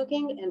cigarette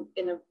smoking and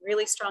in a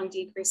really strong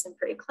decrease in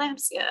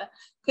preeclampsia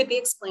could be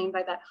explained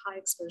by that high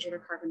exposure to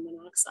carbon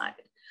monoxide.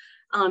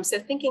 So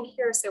thinking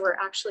here, so we're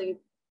actually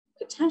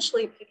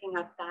potentially picking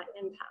up that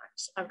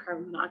impact of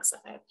carbon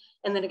monoxide.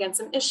 And then again,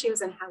 some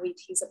issues in how we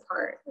tease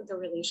apart the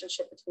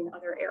relationship between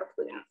other air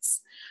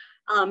pollutants.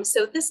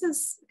 So this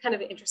is kind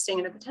of interesting,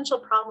 and a potential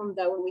problem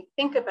though, when we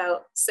think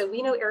about, so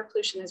we know air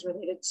pollution is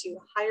related to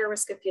higher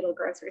risk of fetal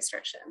growth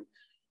restriction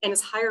and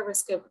is higher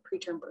risk of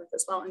preterm birth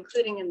as well,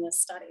 including in this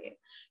study.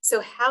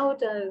 So how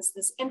does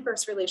this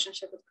inverse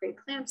relationship with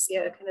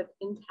preeclampsia kind of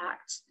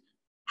impact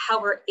how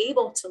we're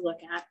able to look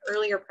at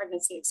earlier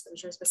pregnancy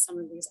exposures with some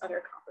of these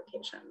other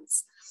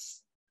complications?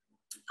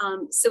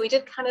 So we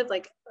did kind of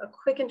like a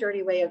quick and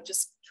dirty way of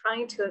just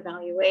trying to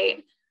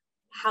evaluate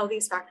how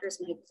these factors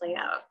might play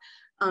out.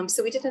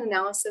 So we did an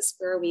analysis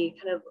where we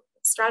kind of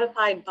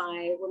stratified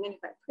by women who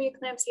had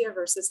preeclampsia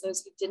versus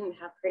those who didn't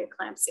have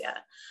preeclampsia,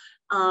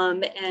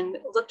 and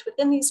looked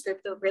within these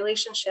groups the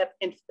relationship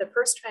in the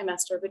first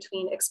trimester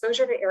between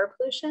exposure to air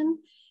pollution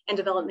and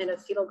development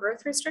of fetal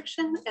growth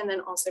restriction, and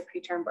then also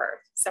preterm birth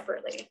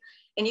separately.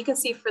 And you can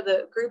see for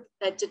the group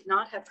that did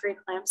not have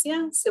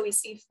preeclampsia, so we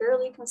see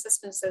fairly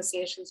consistent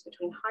associations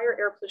between higher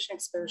air pollution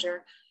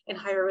exposure and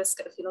higher risk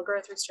of fetal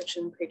growth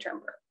restriction and preterm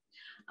birth.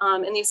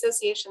 And the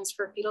associations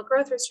for fetal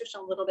growth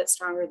restriction a little bit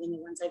stronger than the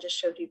ones I just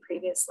showed you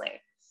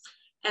previously.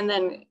 And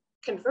then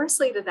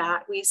conversely to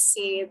that, we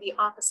see the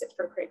opposite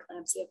for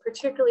preeclampsia,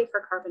 particularly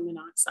for carbon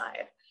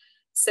monoxide.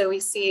 So we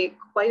see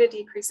quite a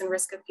decrease in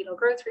risk of fetal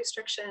growth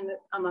restriction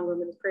among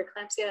women with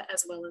preeclampsia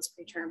as well as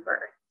preterm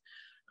birth.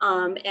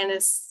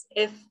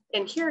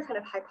 And here kind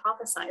of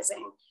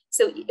hypothesizing,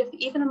 so if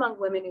even among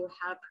women who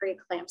have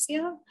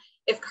preeclampsia,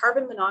 if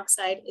carbon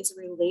monoxide is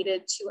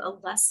related to a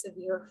less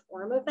severe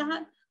form of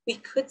that, we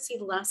could see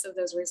less of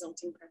those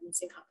resulting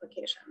pregnancy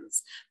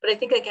complications. But I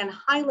think, again,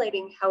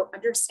 highlighting how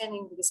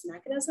understanding these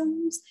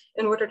mechanisms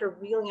in order to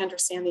really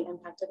understand the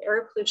impact of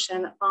air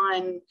pollution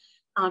on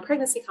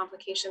pregnancy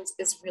complications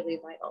is really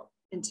vital,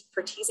 and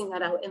for teasing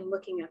that out and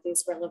looking at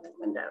these relevant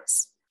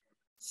windows.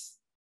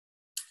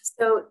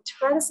 So to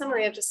write a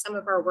summary of just some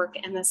of our work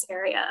in this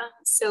area,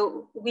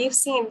 so we've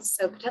seen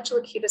potential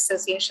acute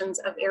associations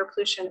of air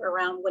pollution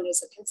around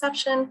windows of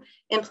conception,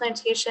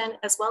 implantation,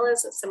 as well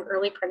as some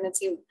early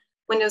pregnancy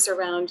windows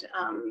around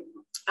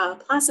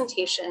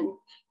placentation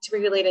to be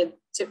related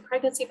to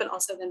pregnancy, but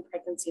also then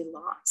pregnancy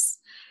loss.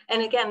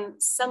 And again,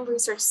 some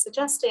research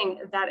suggesting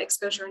that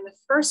exposure in the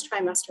first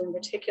trimester in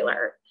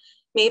particular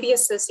may be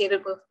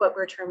associated with what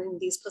we're terming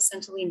these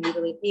placentally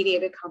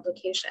mediated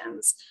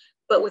complications,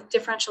 but with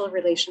differential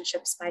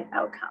relationships by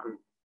outcome.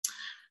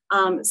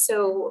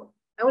 So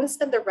I want to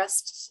spend the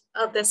rest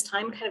of this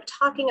time kind of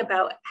talking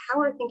about how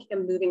we're thinking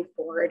of moving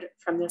forward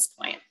from this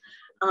point.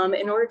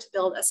 In order to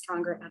build a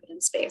stronger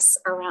evidence base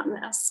around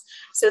this.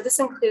 So this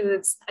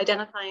includes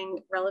identifying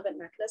relevant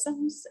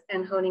mechanisms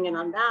and honing in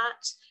on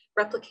that,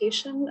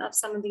 replication of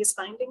some of these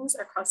findings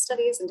across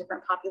studies in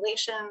different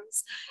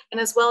populations,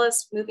 and as well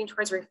as moving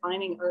towards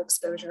refining our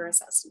exposure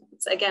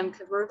assessments. Again,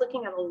 because we're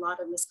looking at a lot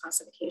of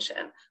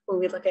misclassification when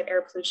we look at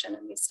air pollution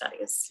in these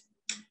studies.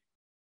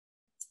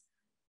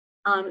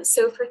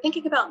 So for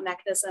thinking about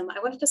mechanism, I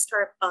wanted to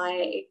start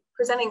by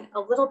presenting a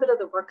little bit of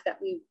the work that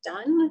we've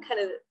done, kind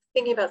of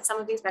thinking about some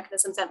of these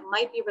mechanisms that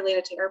might be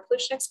related to air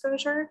pollution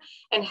exposure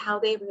and how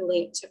they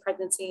relate to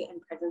pregnancy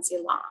and pregnancy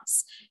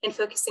loss, and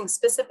focusing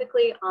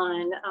specifically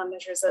on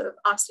measures of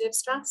oxidative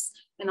stress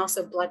and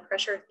also blood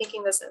pressure,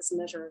 thinking this as a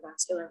measure of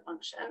vascular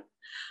function.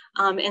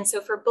 And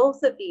so for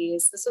both of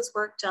these, this was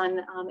work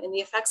done in the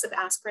effects of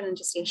aspirin in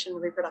gestation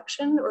and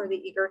reproduction, or the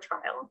EAGER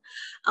trial.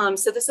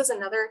 So this is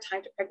another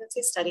time to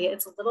pregnancy study.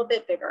 It's a little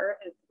bit bigger.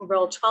 It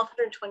enrolled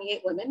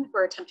 1,228 women who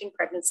are attempting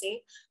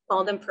pregnancy,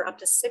 followed them for up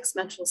to 6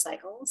 menstrual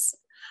cycles.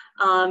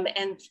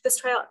 And this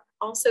trial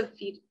also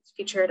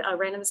featured a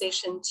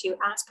randomization to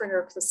aspirin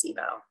or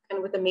placebo,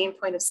 and with the main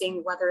point of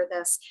seeing whether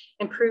this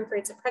improved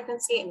rates of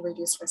pregnancy and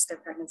reduced risk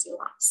of pregnancy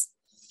loss.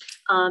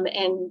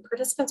 And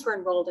participants were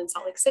enrolled in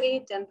Salt Lake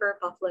City, Denver,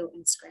 Buffalo,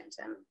 and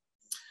Scranton.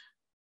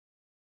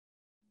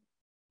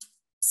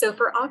 So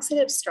for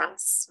oxidative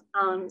stress,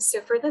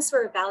 so for this,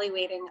 we're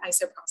evaluating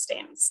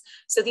isoprostanes.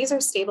 So these are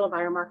stable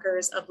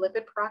biomarkers of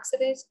lipid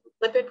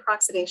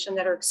peroxidation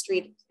that are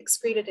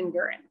excreted in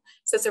urine.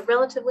 So it's a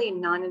relatively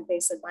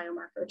non-invasive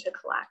biomarker to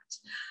collect.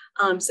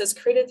 So it's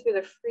created through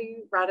the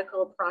free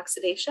radical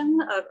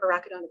peroxidation of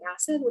arachidonic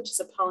acid, which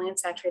is a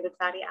polyunsaturated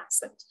fatty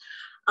acid,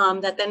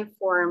 that then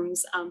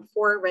forms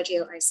 4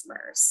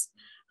 regioisomers.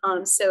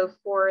 So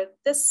for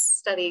this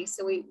study,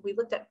 so we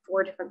looked at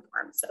 4 different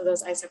forms of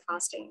those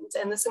isoprostanes,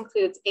 and this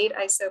includes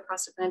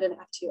 8-isoprostaglandin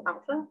F2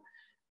 alpha,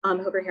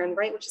 over here on the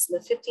right, which is in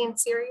the 15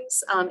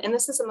 series. And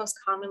this is the most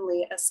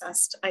commonly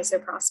assessed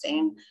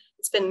isoprostane.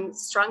 It's been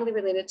strongly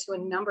related to a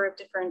number of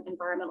different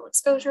environmental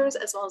exposures,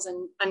 as well as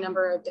a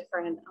number of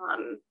different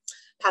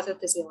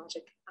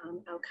pathophysiologic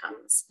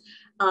outcomes.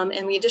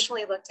 And we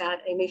additionally looked at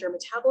a major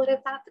metabolite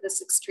of fat that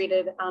is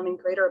excreted in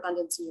greater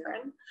abundance in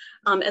urine,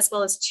 as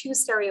well as 2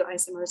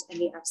 stereoisomers in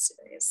the F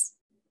series.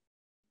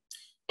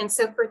 And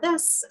so for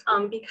this,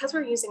 because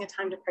we're using a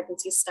time to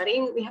pregnancy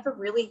study, we have a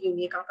really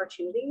unique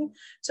opportunity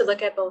to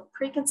look at both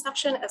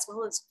preconception as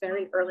well as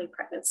very early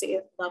pregnancy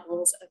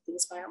levels of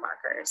these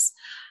biomarkers.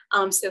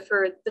 So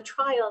for the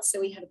trial,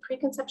 so we had a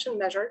preconception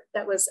measure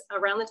that was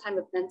around the time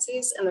of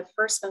menses and the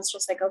first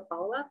menstrual cycle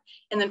follow-up.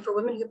 And then for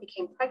women who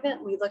became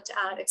pregnant, we looked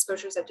at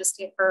exposures at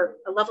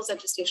levels at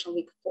gestational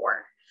week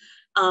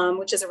 4,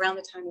 which is around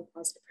the time of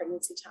positive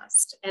pregnancy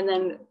test. And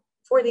then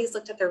for these,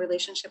 looked at their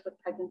relationship with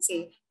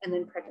pregnancy and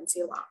then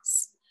pregnancy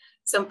loss.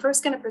 So I'm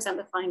first going to present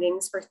the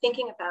findings for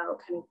thinking about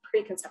kind of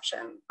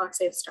preconception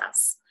oxidative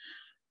stress.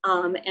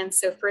 And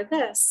so for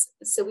this,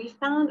 so we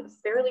found a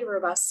fairly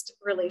robust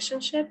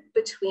relationship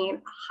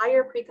between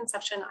higher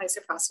preconception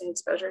isoprostane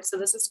exposure. So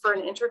this is for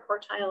an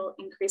interquartile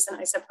increase in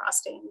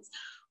isoprostanes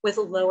with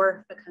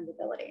lower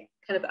fecundability,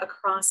 kind of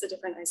across the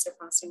different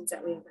isoprostanes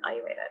that we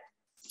evaluated.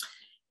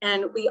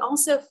 And we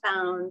also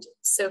found,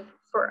 so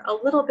for a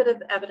little bit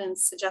of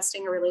evidence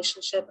suggesting a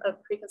relationship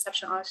of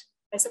preconception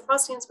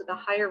isoprostanes with a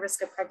higher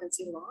risk of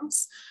pregnancy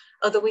loss,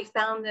 although we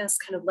found this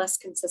kind of less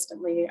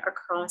consistently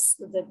across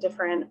the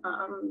different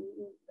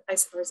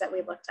isomers that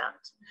we looked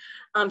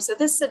at. So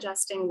this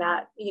suggesting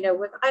that, you know,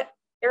 with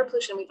air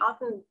pollution, we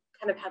often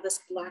kind of have this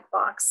black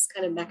box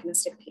kind of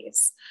mechanistic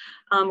piece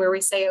where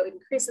we say, oh, it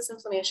increases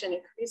inflammation,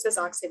 it increases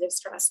oxidative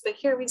stress. But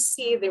here we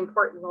see the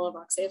important role of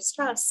oxidative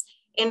stress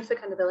in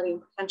fecundability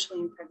and potentially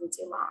in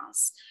pregnancy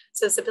loss.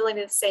 So this ability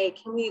to say,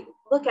 can we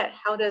look at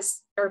how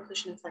does air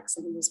pollution affect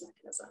some of these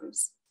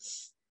mechanisms?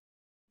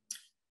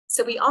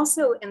 So we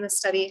also in the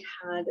study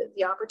had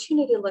the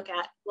opportunity to look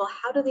at, well,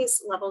 how do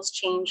these levels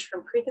change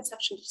from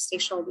preconception to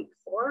gestational week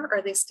 4?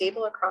 Are they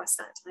stable across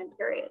that time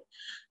period?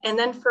 And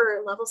then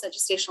for levels at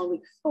gestational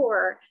week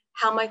 4,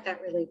 how might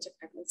that relate to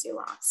pregnancy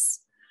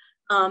loss?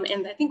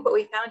 And I think what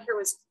we found here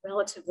was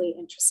relatively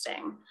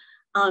interesting.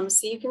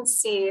 So you can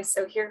see,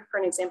 so here for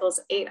an example is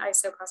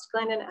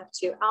 8-isoprostaglandin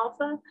F2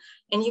 alpha,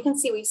 and you can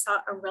see we saw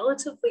a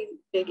relatively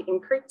big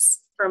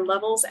increase from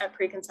levels at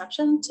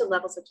preconception to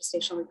levels of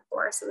gestational week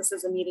 4. So this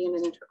is a median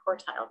and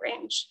interquartile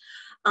range.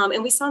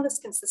 And we saw this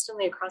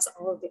consistently across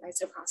all of the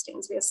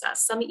isoprostanes we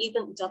assessed, some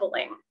even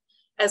doubling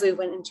as we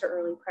went into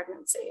early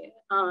pregnancy.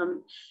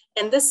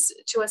 And this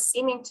to us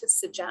seeming to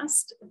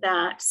suggest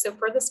that, so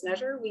for this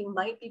measure, we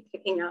might be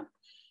picking up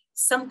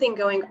something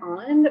going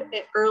on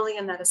early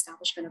in that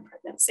establishment of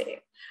pregnancy.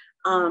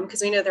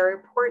 Because we know there are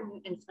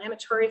important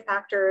inflammatory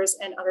factors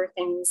and other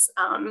things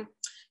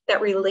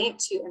that relate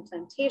to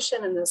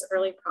implantation and those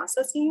early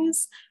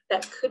processes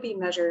that could be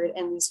measured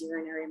in these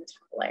urinary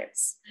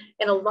metabolites.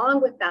 And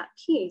along with that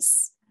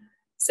piece,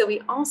 so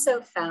we also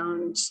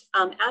found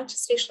at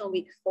gestational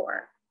week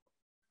 4,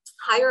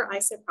 higher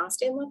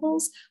isoprostane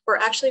levels were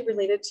actually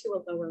related to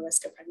a lower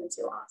risk of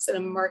pregnancy loss and a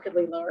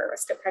markedly lower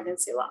risk of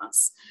pregnancy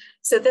loss.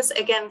 So this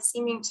again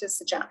seeming to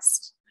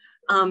suggest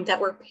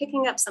that we're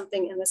picking up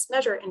something in this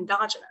measure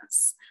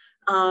endogenous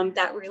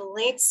that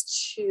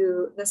relates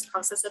to this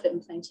process of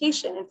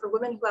implantation. And for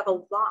women who have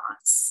a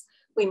loss,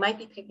 we might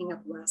be picking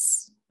up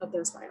less of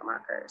those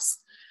biomarkers.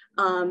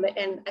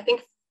 And I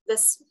think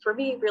this, for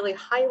me, really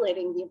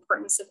highlighting the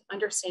importance of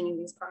understanding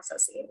these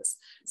processes.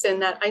 So in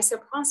that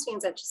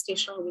isoprostanes at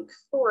gestational week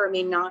 4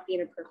 may not be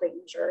an appropriate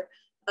measure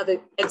of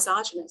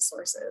exogenous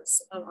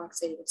sources of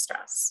oxidative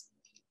stress.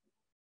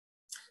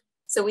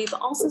 So we've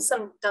also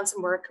done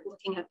some work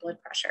looking at blood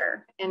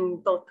pressure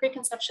in both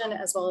preconception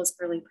as well as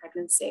early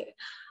pregnancy.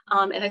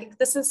 And I think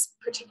this is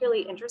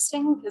particularly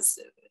interesting because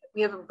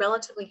we have a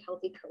relatively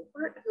healthy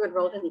cohort who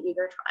enrolled in the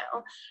EAGER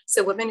trial.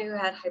 So women who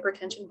had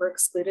hypertension were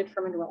excluded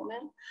from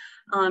enrollment.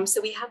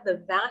 So we have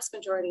the vast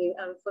majority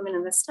of women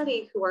in this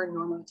study who are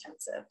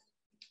normotensive.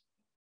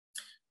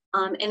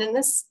 And in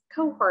this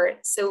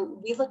cohort, so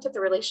we looked at the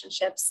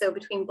relationship, so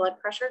between blood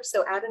pressure,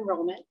 so at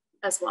enrollment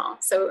as well,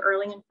 so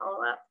early in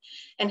follow-up,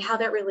 and how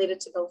that related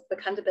to both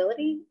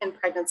fecundability and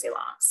pregnancy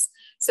loss.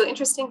 So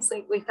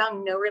interestingly, we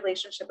found no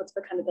relationship with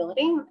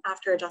fecundability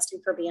after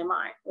adjusting for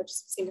BMI, which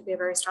seemed to be a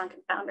very strong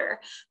confounder.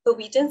 But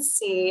we did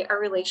see a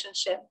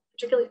relationship,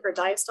 particularly for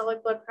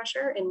diastolic blood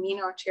pressure and mean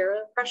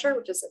arterial pressure,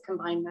 which is a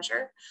combined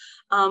measure,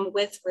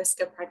 with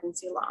risk of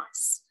pregnancy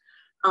loss.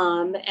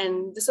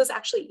 And this was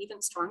actually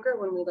even stronger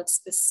when we looked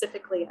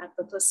specifically at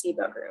the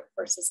placebo group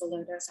versus the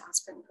low dose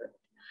aspirin group.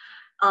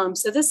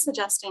 So this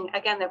suggesting,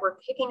 again, that we're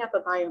picking up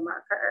a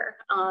biomarker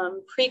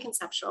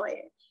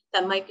preconceptually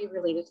that might be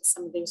related to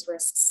some of these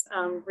risks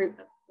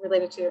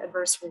related to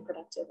adverse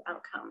reproductive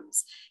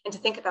outcomes, and to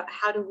think about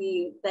how do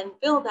we then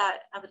build that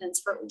evidence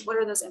for what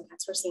are those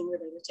impacts we're seeing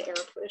related to air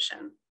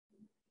pollution.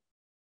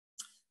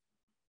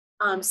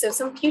 So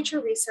some future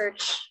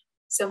research,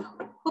 so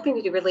I'm hoping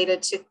to do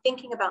related to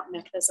thinking about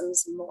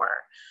mechanisms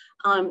more.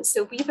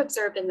 So we've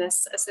observed in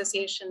this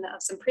association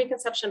of some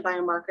preconception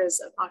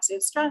biomarkers of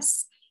oxidative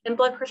stress and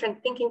blood pressure,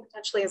 and thinking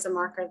potentially as a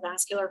marker of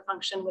vascular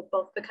function with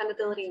both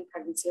fecundability and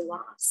pregnancy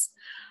loss.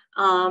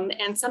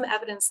 And some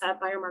evidence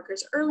that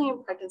biomarkers early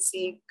in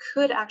pregnancy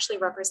could actually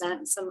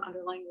represent some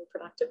underlying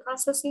reproductive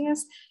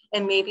processes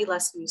and may be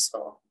less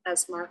useful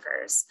as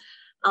markers.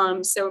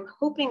 So I'm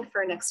hoping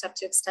for a next step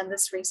to extend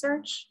this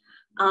research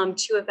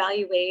to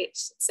evaluate,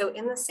 so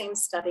in the same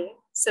study,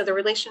 so the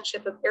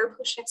relationship of air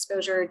pollution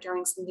exposure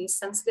during some of these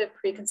sensitive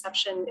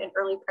preconception and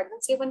early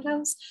pregnancy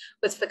windows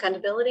with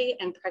fecundability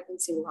and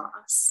pregnancy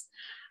loss.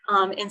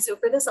 And so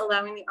for this,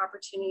 allowing the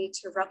opportunity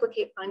to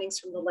replicate findings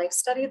from the LIFE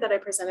study that I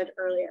presented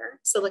earlier.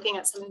 So looking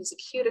at some of these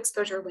acute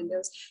exposure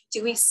windows,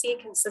 do we see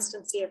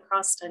consistency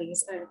across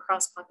studies and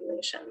across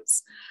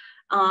populations?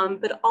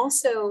 But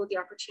also the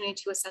opportunity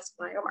to assess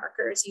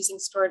biomarkers using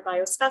stored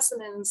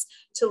biospecimens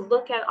to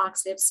look at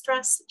oxidative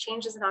stress,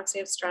 changes in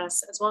oxidative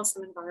stress, as well as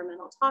some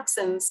environmental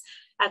toxins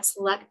at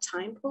select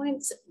time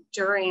points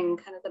during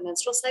kind of the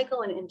menstrual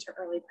cycle and into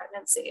early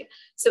pregnancy.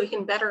 So we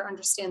can better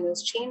understand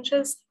those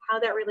changes, how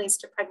that relates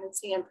to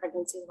pregnancy and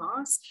pregnancy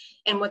loss,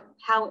 and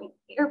how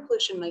air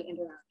pollution might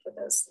interact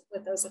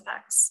with those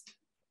effects.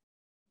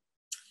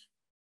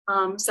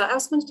 So I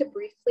also wanted to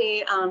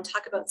briefly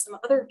talk about some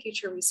other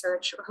future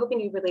research we're hoping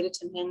to be related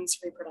to men's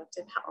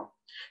reproductive health.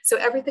 So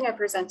everything I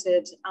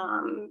presented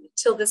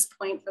till this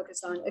point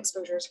focused on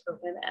exposures for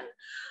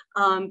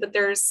women. But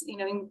there's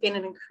been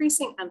an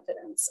increasing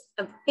emphasis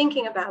of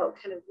thinking about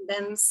kind of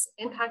men's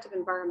impact of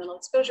environmental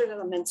exposure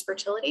to men's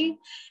fertility,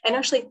 and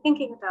actually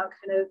thinking about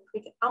kind of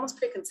almost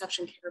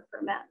preconception care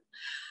for men.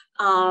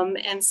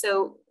 And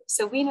so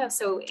we know,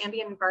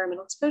 ambient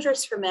environmental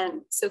exposures for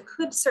men,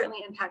 could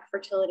certainly impact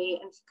fertility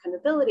and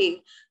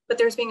fecundability, but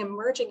there's been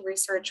emerging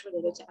research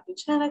related to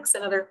epigenetics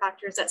and other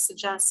factors that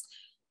suggest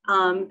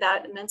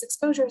that men's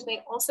exposures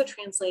may also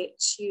translate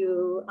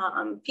to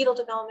fetal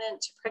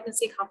development, to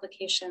pregnancy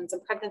complications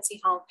and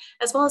pregnancy health,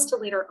 as well as to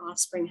later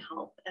offspring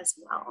health as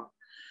well.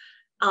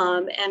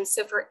 And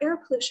so for air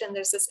pollution,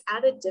 there's this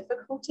added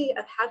difficulty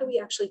of how do we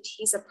actually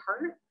tease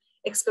apart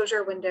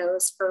exposure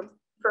windows for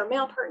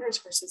male partners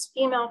versus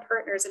female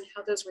partners and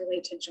how those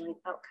relate to joint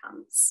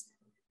outcomes.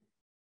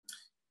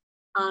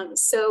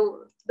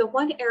 So the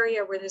one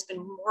area where there's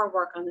been more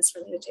work on this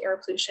related to air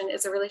pollution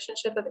is the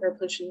relationship of air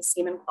pollution and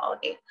semen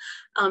quality.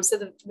 So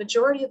the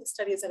majority of the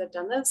studies that have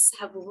done this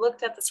have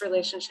looked at this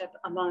relationship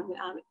among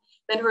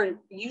men who are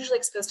usually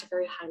exposed to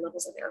very high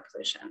levels of air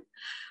pollution.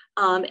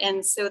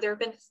 And so there have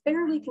been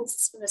fairly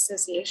consistent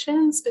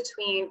associations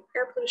between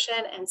air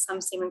pollution and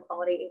some semen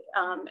quality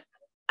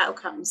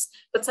outcomes,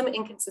 but some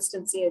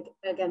inconsistency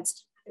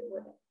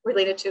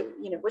related to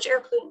which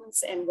air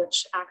pollutants and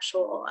which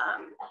actual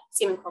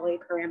semen quality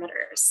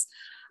parameters.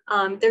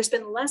 There's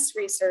been less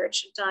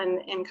research done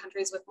in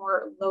countries with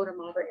more low to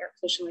moderate air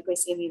pollution like we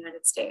see in the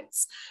United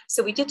States.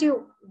 So we did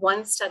do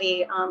one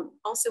study,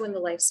 also in the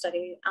LIFE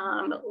study,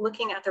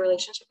 looking at the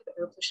relationship of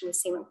air pollution and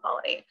semen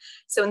quality.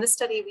 So in this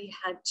study, we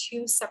had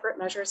 2 separate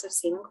measures of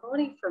semen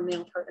quality for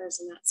male partners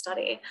in that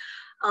study.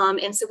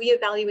 And so we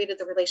evaluated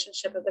the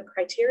relationship of the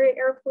criteria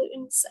air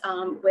pollutants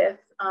with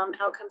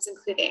outcomes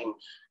including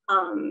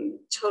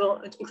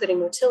including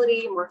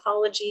motility,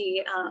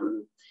 morphology,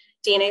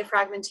 DNA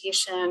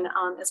fragmentation,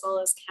 as well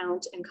as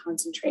count and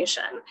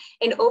concentration.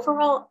 And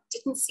overall,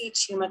 didn't see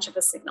too much of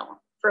a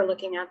signal for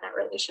looking at that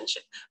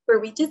relationship. Where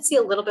we did see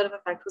a little bit of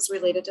effect was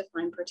related to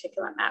fine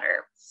particulate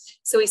matter.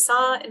 So we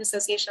saw an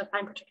association of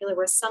fine particulate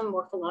with some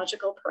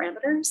morphological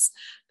parameters,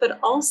 but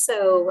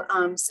also,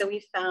 so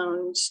we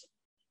found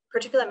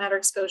particulate matter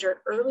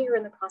exposure earlier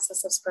in the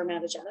process of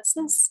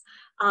spermatogenesis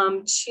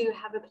to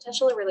have a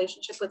potential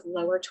relationship with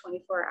lower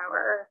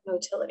 24-hour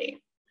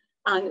motility.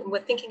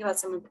 With thinking about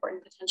some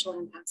important potential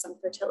impacts on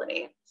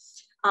fertility.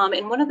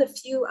 And one of the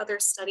few other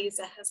studies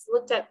that has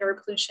looked at air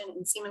pollution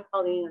and semen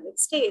quality in the United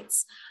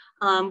States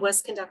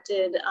was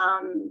conducted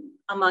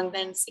among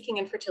men seeking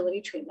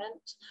infertility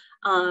treatment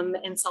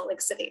in Salt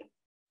Lake City.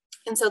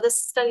 And so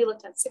this study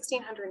looked at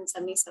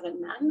 1,677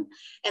 men,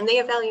 and they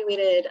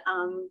evaluated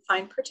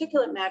fine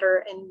particulate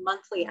matter in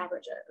monthly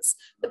averages,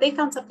 but they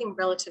found something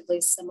relatively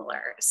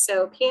similar.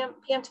 So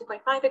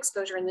PM2.5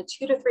 exposure in the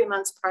 2 to 3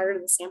 months prior to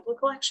the sample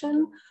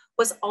collection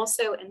was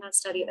also in that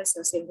study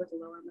associated with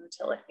lower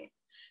motility.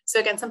 So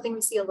again, something we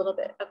see a little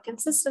bit of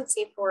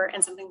consistency for,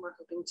 and something we're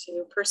hoping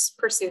to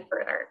pursue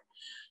further.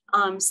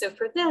 So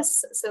for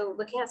this,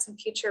 looking at some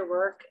future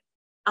work,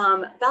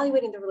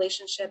 evaluating the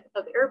relationship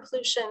of air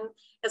pollution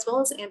as well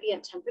as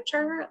ambient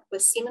temperature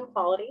with semen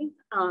quality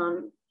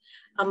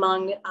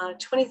among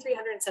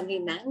 2,370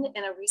 men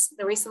in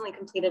the recently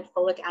completed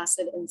folic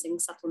acid and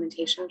zinc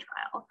supplementation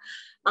trial.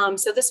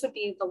 So this would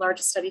be the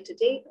largest study to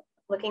date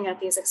looking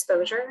at these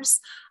exposures,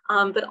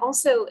 but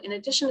also in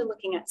addition to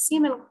looking at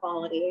semen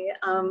quality,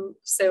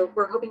 so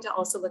we're hoping to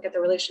also look at the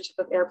relationship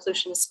of air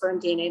pollution to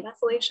sperm DNA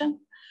methylation.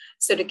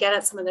 So to get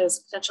at some of those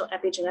potential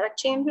epigenetic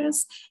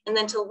changes, and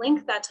then to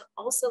link that to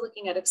also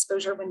looking at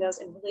exposure windows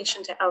in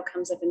relation to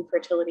outcomes of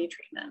infertility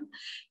treatment.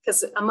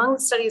 Because among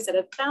studies that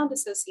have found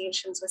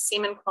associations with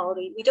semen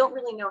quality, we don't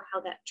really know how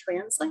that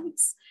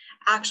translates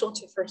actual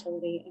to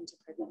fertility into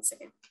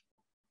pregnancy.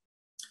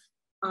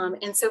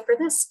 And so for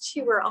this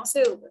too, we're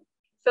also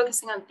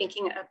focusing on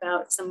thinking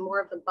about some more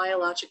of the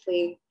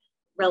biologically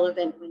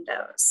relevant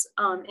windows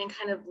and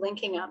kind of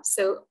linking up.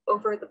 So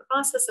over the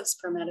process of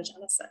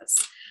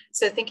spermatogenesis,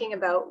 so thinking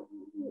about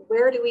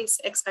where do we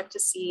expect to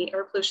see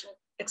air pollution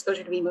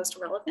exposure to be most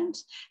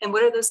relevant, and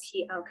what are those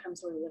key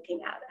outcomes we're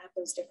looking at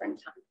those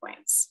different time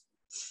points.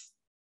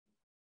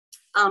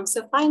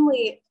 So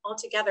finally,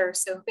 altogether,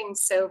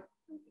 the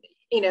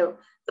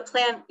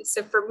plan,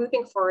 so for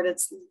moving forward,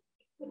 it's,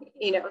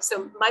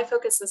 so my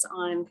focus is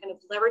on kind of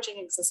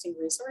leveraging existing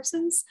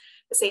resources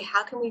to say,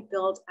 how can we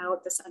build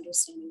out this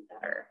understanding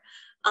better?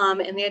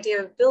 And the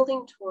idea of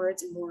building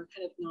towards more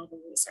kind of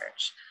novel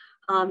research.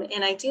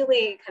 And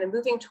ideally kind of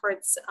moving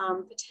towards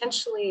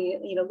potentially,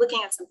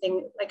 looking at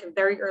something like a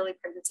very early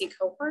pregnancy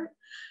cohort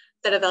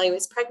that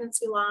evaluates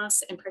pregnancy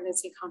loss and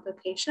pregnancy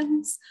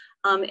complications,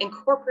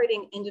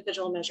 incorporating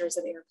individual measures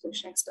of air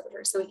pollution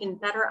exposure so we can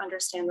better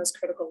understand those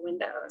critical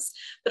windows,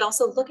 but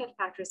also look at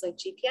factors like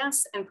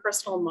GPS and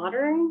personal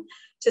monitoring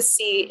to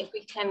see if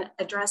we can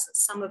address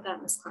some of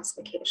that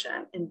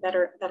misclassification and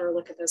better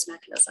look at those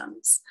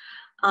mechanisms.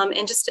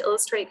 And just to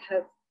illustrate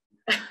kind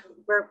of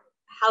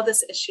how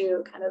this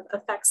issue kind of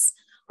affects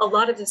a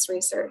lot of this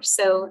research.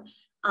 So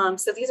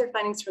these are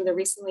findings from the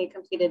recently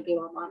completed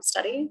BWAL Mom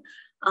study.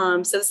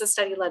 So this is a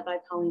study led by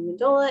Pauline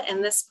Mendola,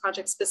 and this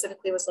project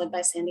specifically was led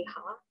by Sandy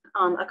Ha,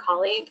 a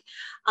colleague.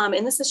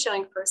 And this is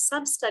showing for a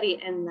sub-study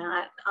in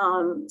that,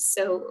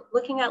 so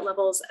looking at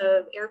levels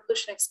of air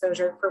pollution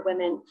exposure for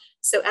women,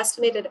 so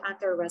estimated at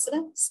their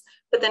residence,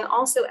 but then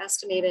also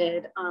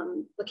estimated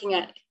looking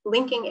at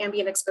linking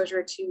ambient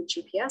exposure to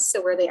GPS,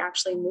 so where they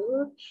actually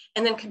move,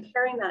 and then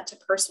comparing that to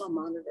personal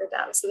monitor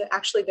data, so that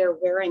actually they're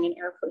wearing an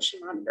air pollution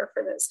monitor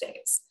for those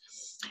days.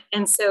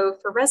 And so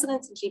for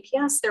residents and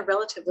GPS, they're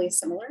relatively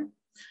similar.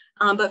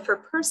 But for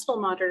personal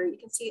monitor, you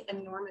can see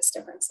enormous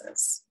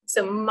differences.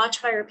 So much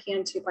higher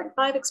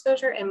PM2.5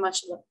 exposure and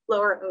much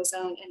lower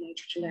ozone and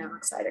nitrogen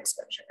dioxide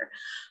exposure.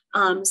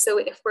 So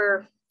if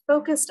we're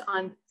focused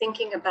on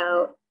thinking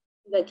about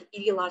like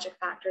etiologic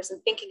factors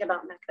and thinking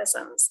about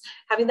mechanisms,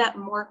 having that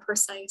more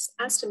precise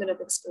estimate of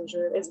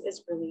exposure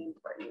is really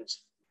important.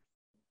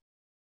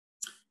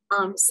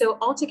 So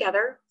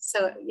altogether,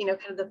 kind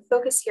of the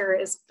focus here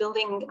is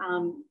building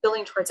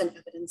towards an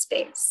evidence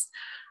base.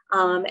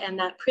 And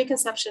that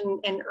preconception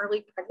and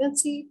early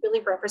pregnancy really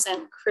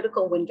represent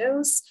critical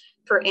windows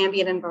for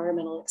ambient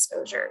environmental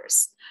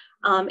exposures.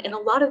 And a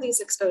lot of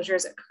these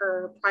exposures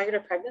occur prior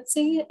to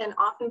pregnancy and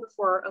often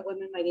before a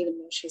woman might even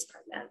know she's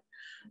pregnant,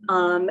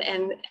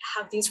 and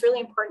have these really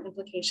important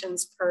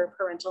implications for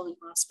parental and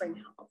offspring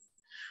health.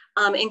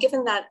 And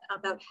given that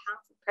about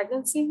half of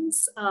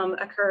pregnancies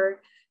are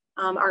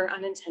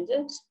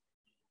unintended,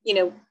 we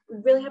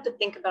really have to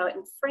think about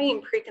and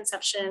frame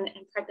preconception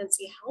and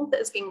pregnancy health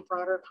as being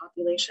broader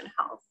population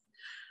health.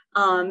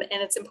 And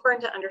it's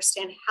important to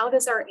understand, how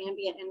does our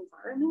ambient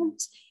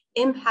environment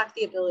impact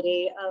the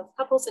ability of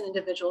couples and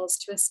individuals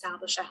to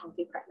establish a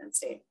healthy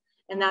pregnancy?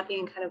 And that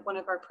being kind of one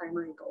of our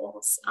primary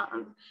goals,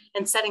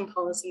 and setting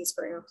policies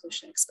for air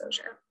pollution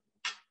exposure.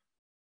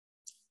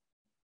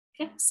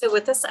 Okay, so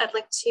with this, I'd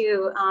like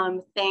to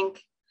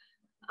thank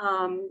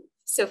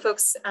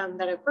folks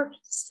that I've worked,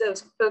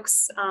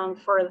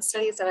 for the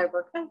studies that I've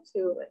worked with,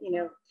 who,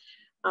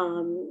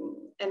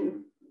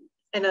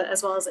 and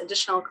as well as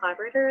additional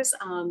collaborators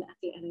at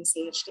the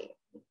NICHD.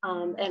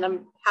 And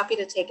I'm happy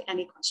to take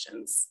any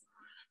questions.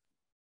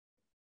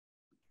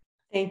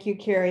 Thank you,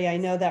 Carrie. I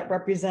know that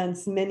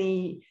represents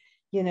many,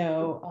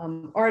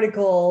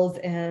 articles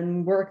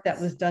and work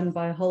that was done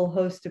by a whole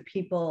host of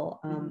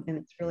people, and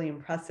it's really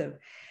impressive.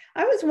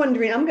 I was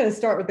wondering, I'm going to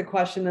start with the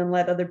question and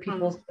let other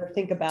people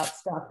think about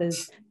stuff,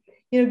 is,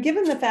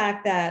 given the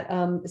fact that,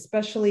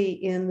 especially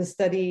in the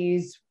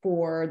studies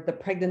for the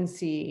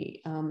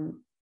pregnancy,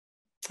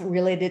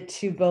 related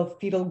to both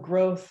fetal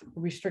growth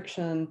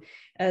restriction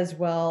as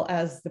well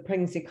as the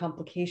pregnancy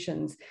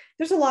complications,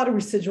 there's a lot of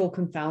residual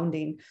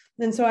confounding.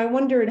 And so I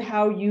wondered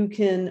how you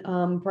can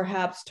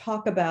perhaps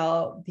talk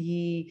about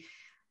the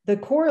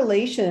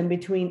correlation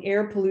between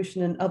air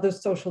pollution and other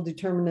social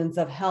determinants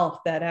of health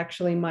that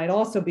actually might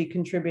also be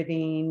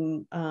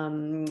contributing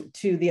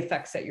to the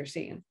effects that you're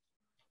seeing.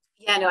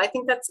 Yeah, no, I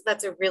think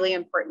that's a really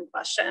important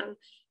question.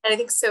 And I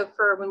think so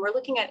for when we're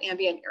looking at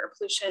ambient air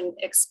pollution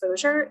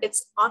exposure,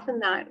 it's often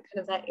that kind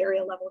of that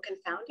area level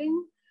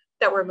confounding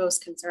that we're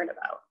most concerned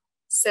about.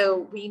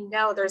 So we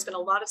know there's been a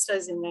lot of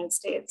studies in the United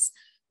States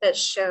that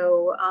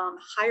show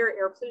higher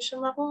air pollution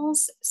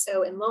levels.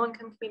 So in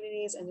low-income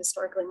communities and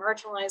historically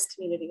marginalized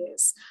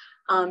communities.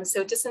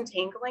 So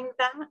disentangling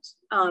that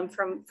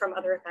from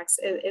other effects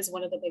is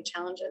one of the big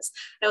challenges.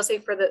 I will say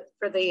for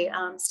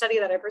the study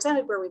that I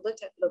presented, where we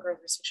looked at fetal growth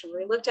restriction, where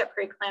we looked at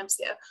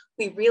preeclampsia,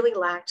 we really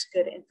lacked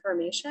good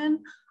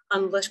information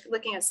on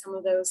looking at some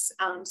of those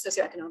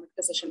socioeconomic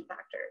position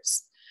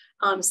factors.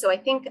 So I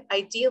think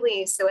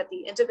ideally, so at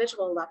the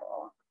individual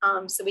level,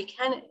 so we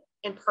can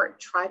in part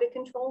try to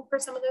control for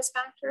some of those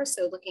factors.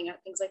 So looking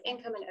at things like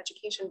income and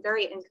education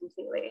very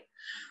incompletely,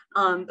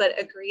 but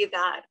agree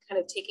that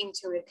kind of taking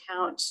into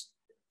account,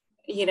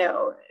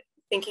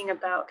 thinking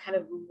about kind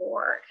of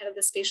more kind of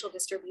the spatial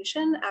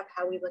distribution of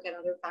how we look at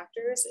other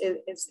factors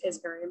is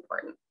very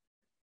important.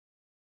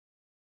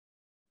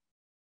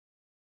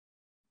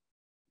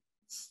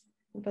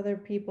 If other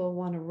people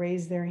want to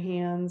raise their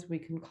hands, we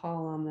can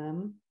call on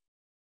them.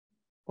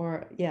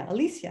 Or yeah,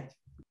 Alicia.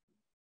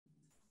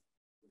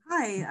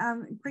 Hi,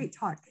 great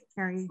talk,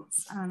 Carrie.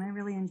 I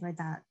really enjoyed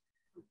that.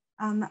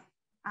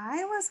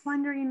 I was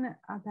wondering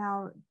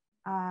about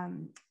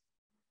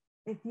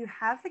if you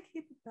have the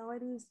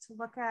capabilities to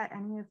look at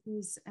any of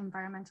these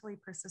environmentally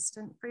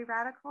persistent free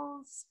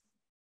radicals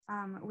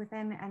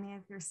within any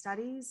of your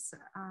studies.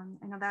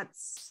 I know that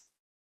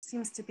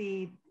seems to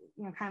be,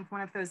 kind of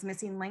one of those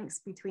missing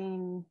links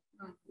between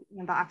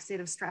the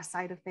oxidative stress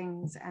side of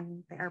things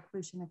and the air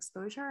pollution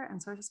exposure. And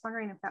so I was just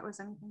wondering if that was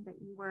anything that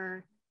you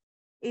were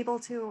able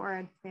to or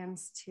had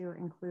plans to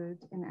include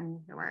in any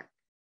of your work?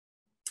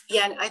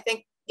 Yeah, and I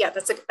think,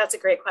 that's a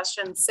great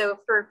question. So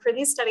for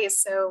these studies,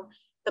 so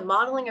the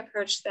modeling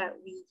approach that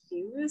we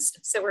used,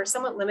 so we're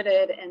somewhat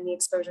limited in the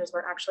exposures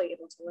we're actually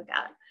able to look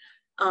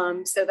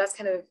at. So that's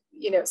kind of,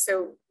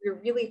 so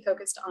we're really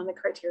focused on the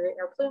criteria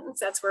air pollutants.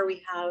 That's where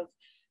we have,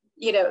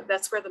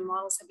 that's where the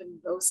models have been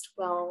most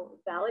well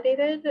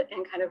validated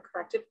and kind of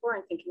corrected for,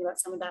 and thinking about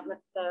some of that,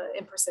 the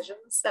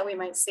imprecisions that we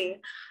might see.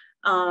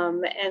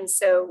 And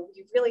so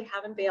you really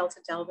haven't been able to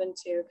delve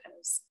into kind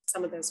of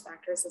some of those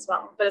factors as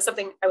well, but it's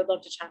something I would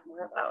love to chat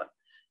more about,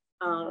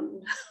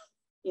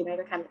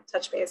 to kind of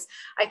touch base.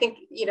 I think,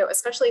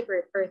 especially if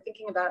we're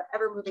thinking about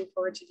ever moving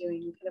forward to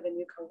doing kind of a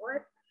new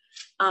cohort,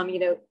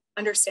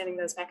 understanding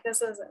those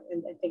mechanisms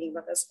and thinking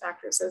about those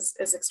factors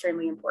is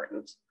extremely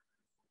important.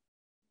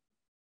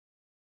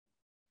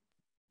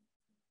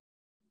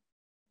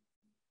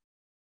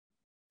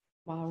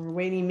 While we're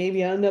waiting,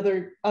 maybe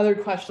other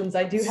questions.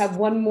 I do have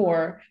one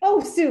more.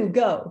 Oh, Sue,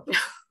 go.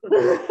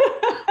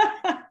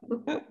 I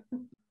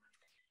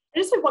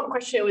just have one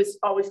question. It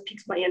always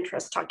piques my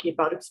interest talking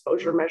about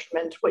exposure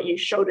measurement, what you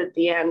showed at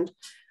the end.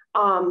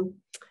 And,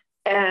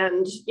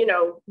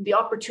 the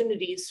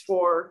opportunities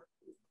for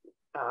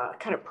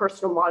kind of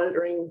personal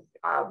monitoring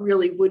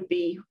really would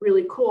be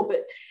really cool.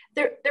 But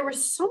there were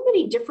so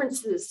many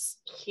differences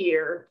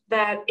here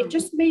that it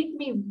just made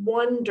me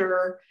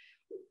wonder,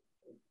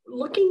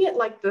 looking at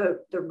like the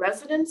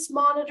residence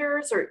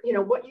monitors or,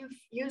 what you've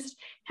used,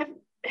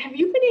 have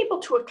you been able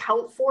to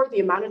account for the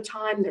amount of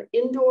time they're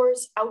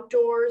indoors,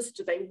 outdoors?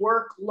 Do they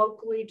work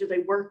locally? Do they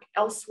work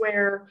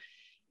elsewhere?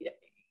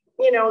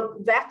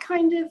 That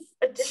kind of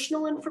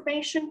additional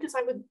information, because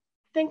I would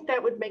think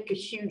that would make a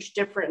huge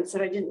difference.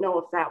 And I didn't know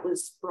if that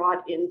was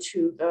brought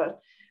into the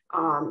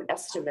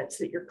estimates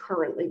that you're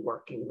currently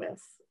working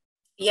with.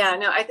 Yeah,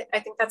 no, I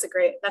think that's a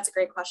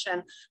great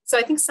question. So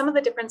I think some of the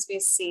difference we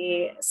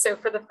see, so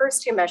for the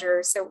first two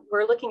measures, so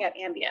we're looking at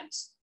ambient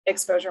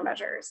exposure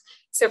measures.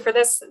 So for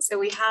this, so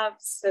we have,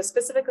 so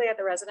specifically at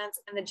the residence,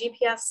 and the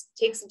GPS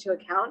takes into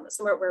account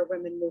somewhere where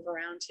women move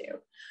around to.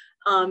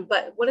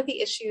 But one of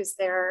the issues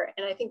there,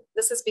 and I think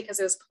this is because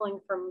it was pulling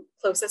from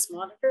closest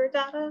monitor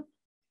data,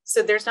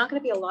 so there's not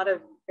going to be a lot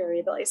of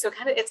variability. So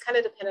it's kind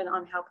of dependent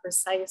on how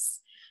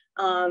precise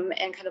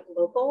and kind of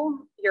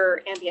local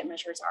your ambient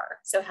measures are.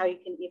 So how you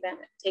can even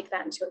take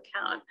that into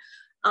account.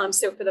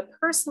 So for the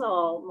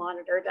personal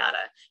monitor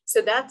data,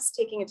 so that's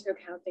taking into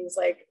account things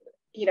like,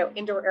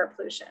 indoor air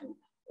pollution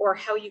or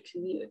how you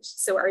commute.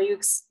 So are you,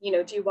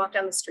 do you walk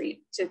down the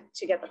street to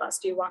get the bus?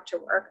 Do you walk to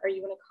work? Are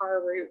you in a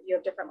car where you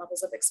have different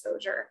levels of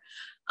exposure?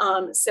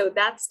 So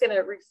that's going to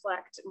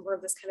reflect more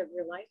of this kind of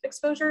real life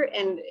exposure.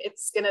 And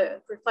it's going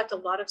to reflect a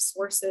lot of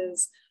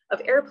sources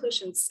of air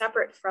pollution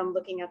separate from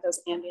looking at those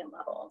ambient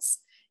levels.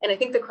 And I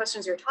think the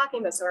questions you're talking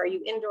about, so are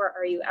you indoor,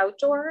 are you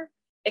outdoor?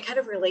 it kind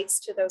of relates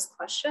to those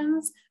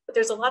questions, but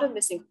there's a lot of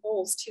missing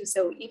holes too.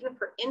 So even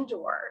for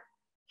indoor,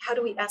 how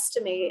do we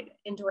estimate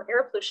indoor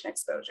air pollution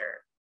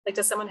exposure? Like,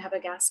 does someone have a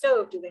gas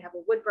stove? Do they have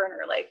a wood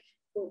burner? Like,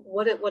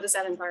 what does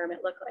that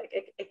environment look like?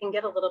 It can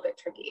get a little bit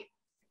tricky.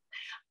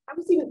 I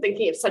was even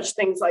thinking of such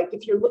things like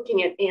if you're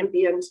looking at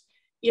ambient,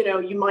 you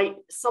know,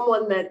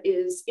 someone that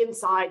is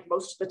inside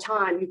most of the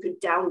time, you could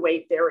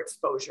downweight their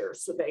exposure.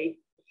 So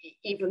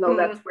even though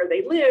that's where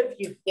they live,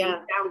 you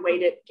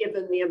downweight it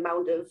given the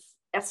amount of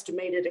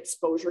estimated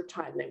exposure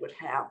time they would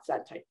have,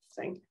 that type of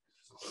thing.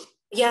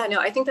 Yeah, no,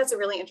 I think that's a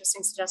really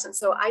interesting suggestion.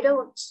 So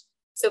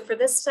for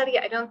this study,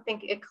 I don't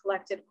think it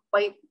collected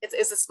quite,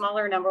 it's a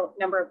smaller number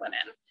of women.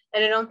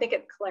 And I don't think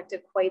it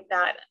collected quite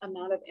that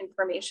amount of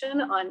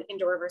information on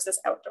indoor versus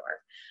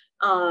outdoor.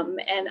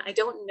 And I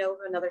don't know of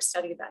another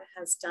study that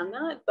has done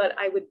that, but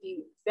I would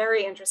be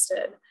very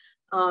interested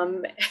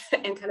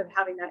in kind of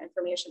having that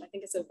information. I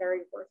think it's a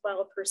very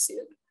worthwhile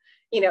pursuit,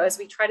 you know, as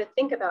we try to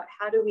think about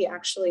how do we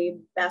actually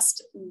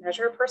best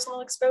measure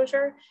personal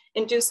exposure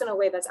and do so in a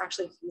way that's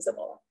actually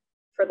feasible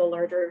for the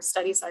larger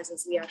study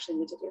sizes we actually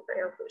need to do for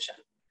air pollution.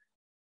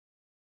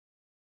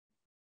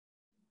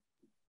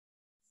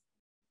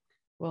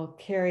 Well,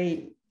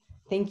 Carrie,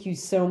 thank you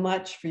so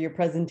much for your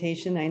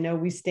presentation. I know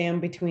we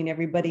stand between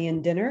everybody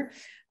and dinner,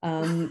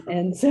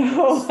 and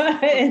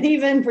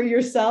even for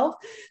yourself.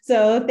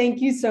 So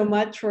thank you so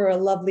much for a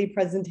lovely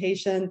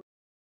presentation.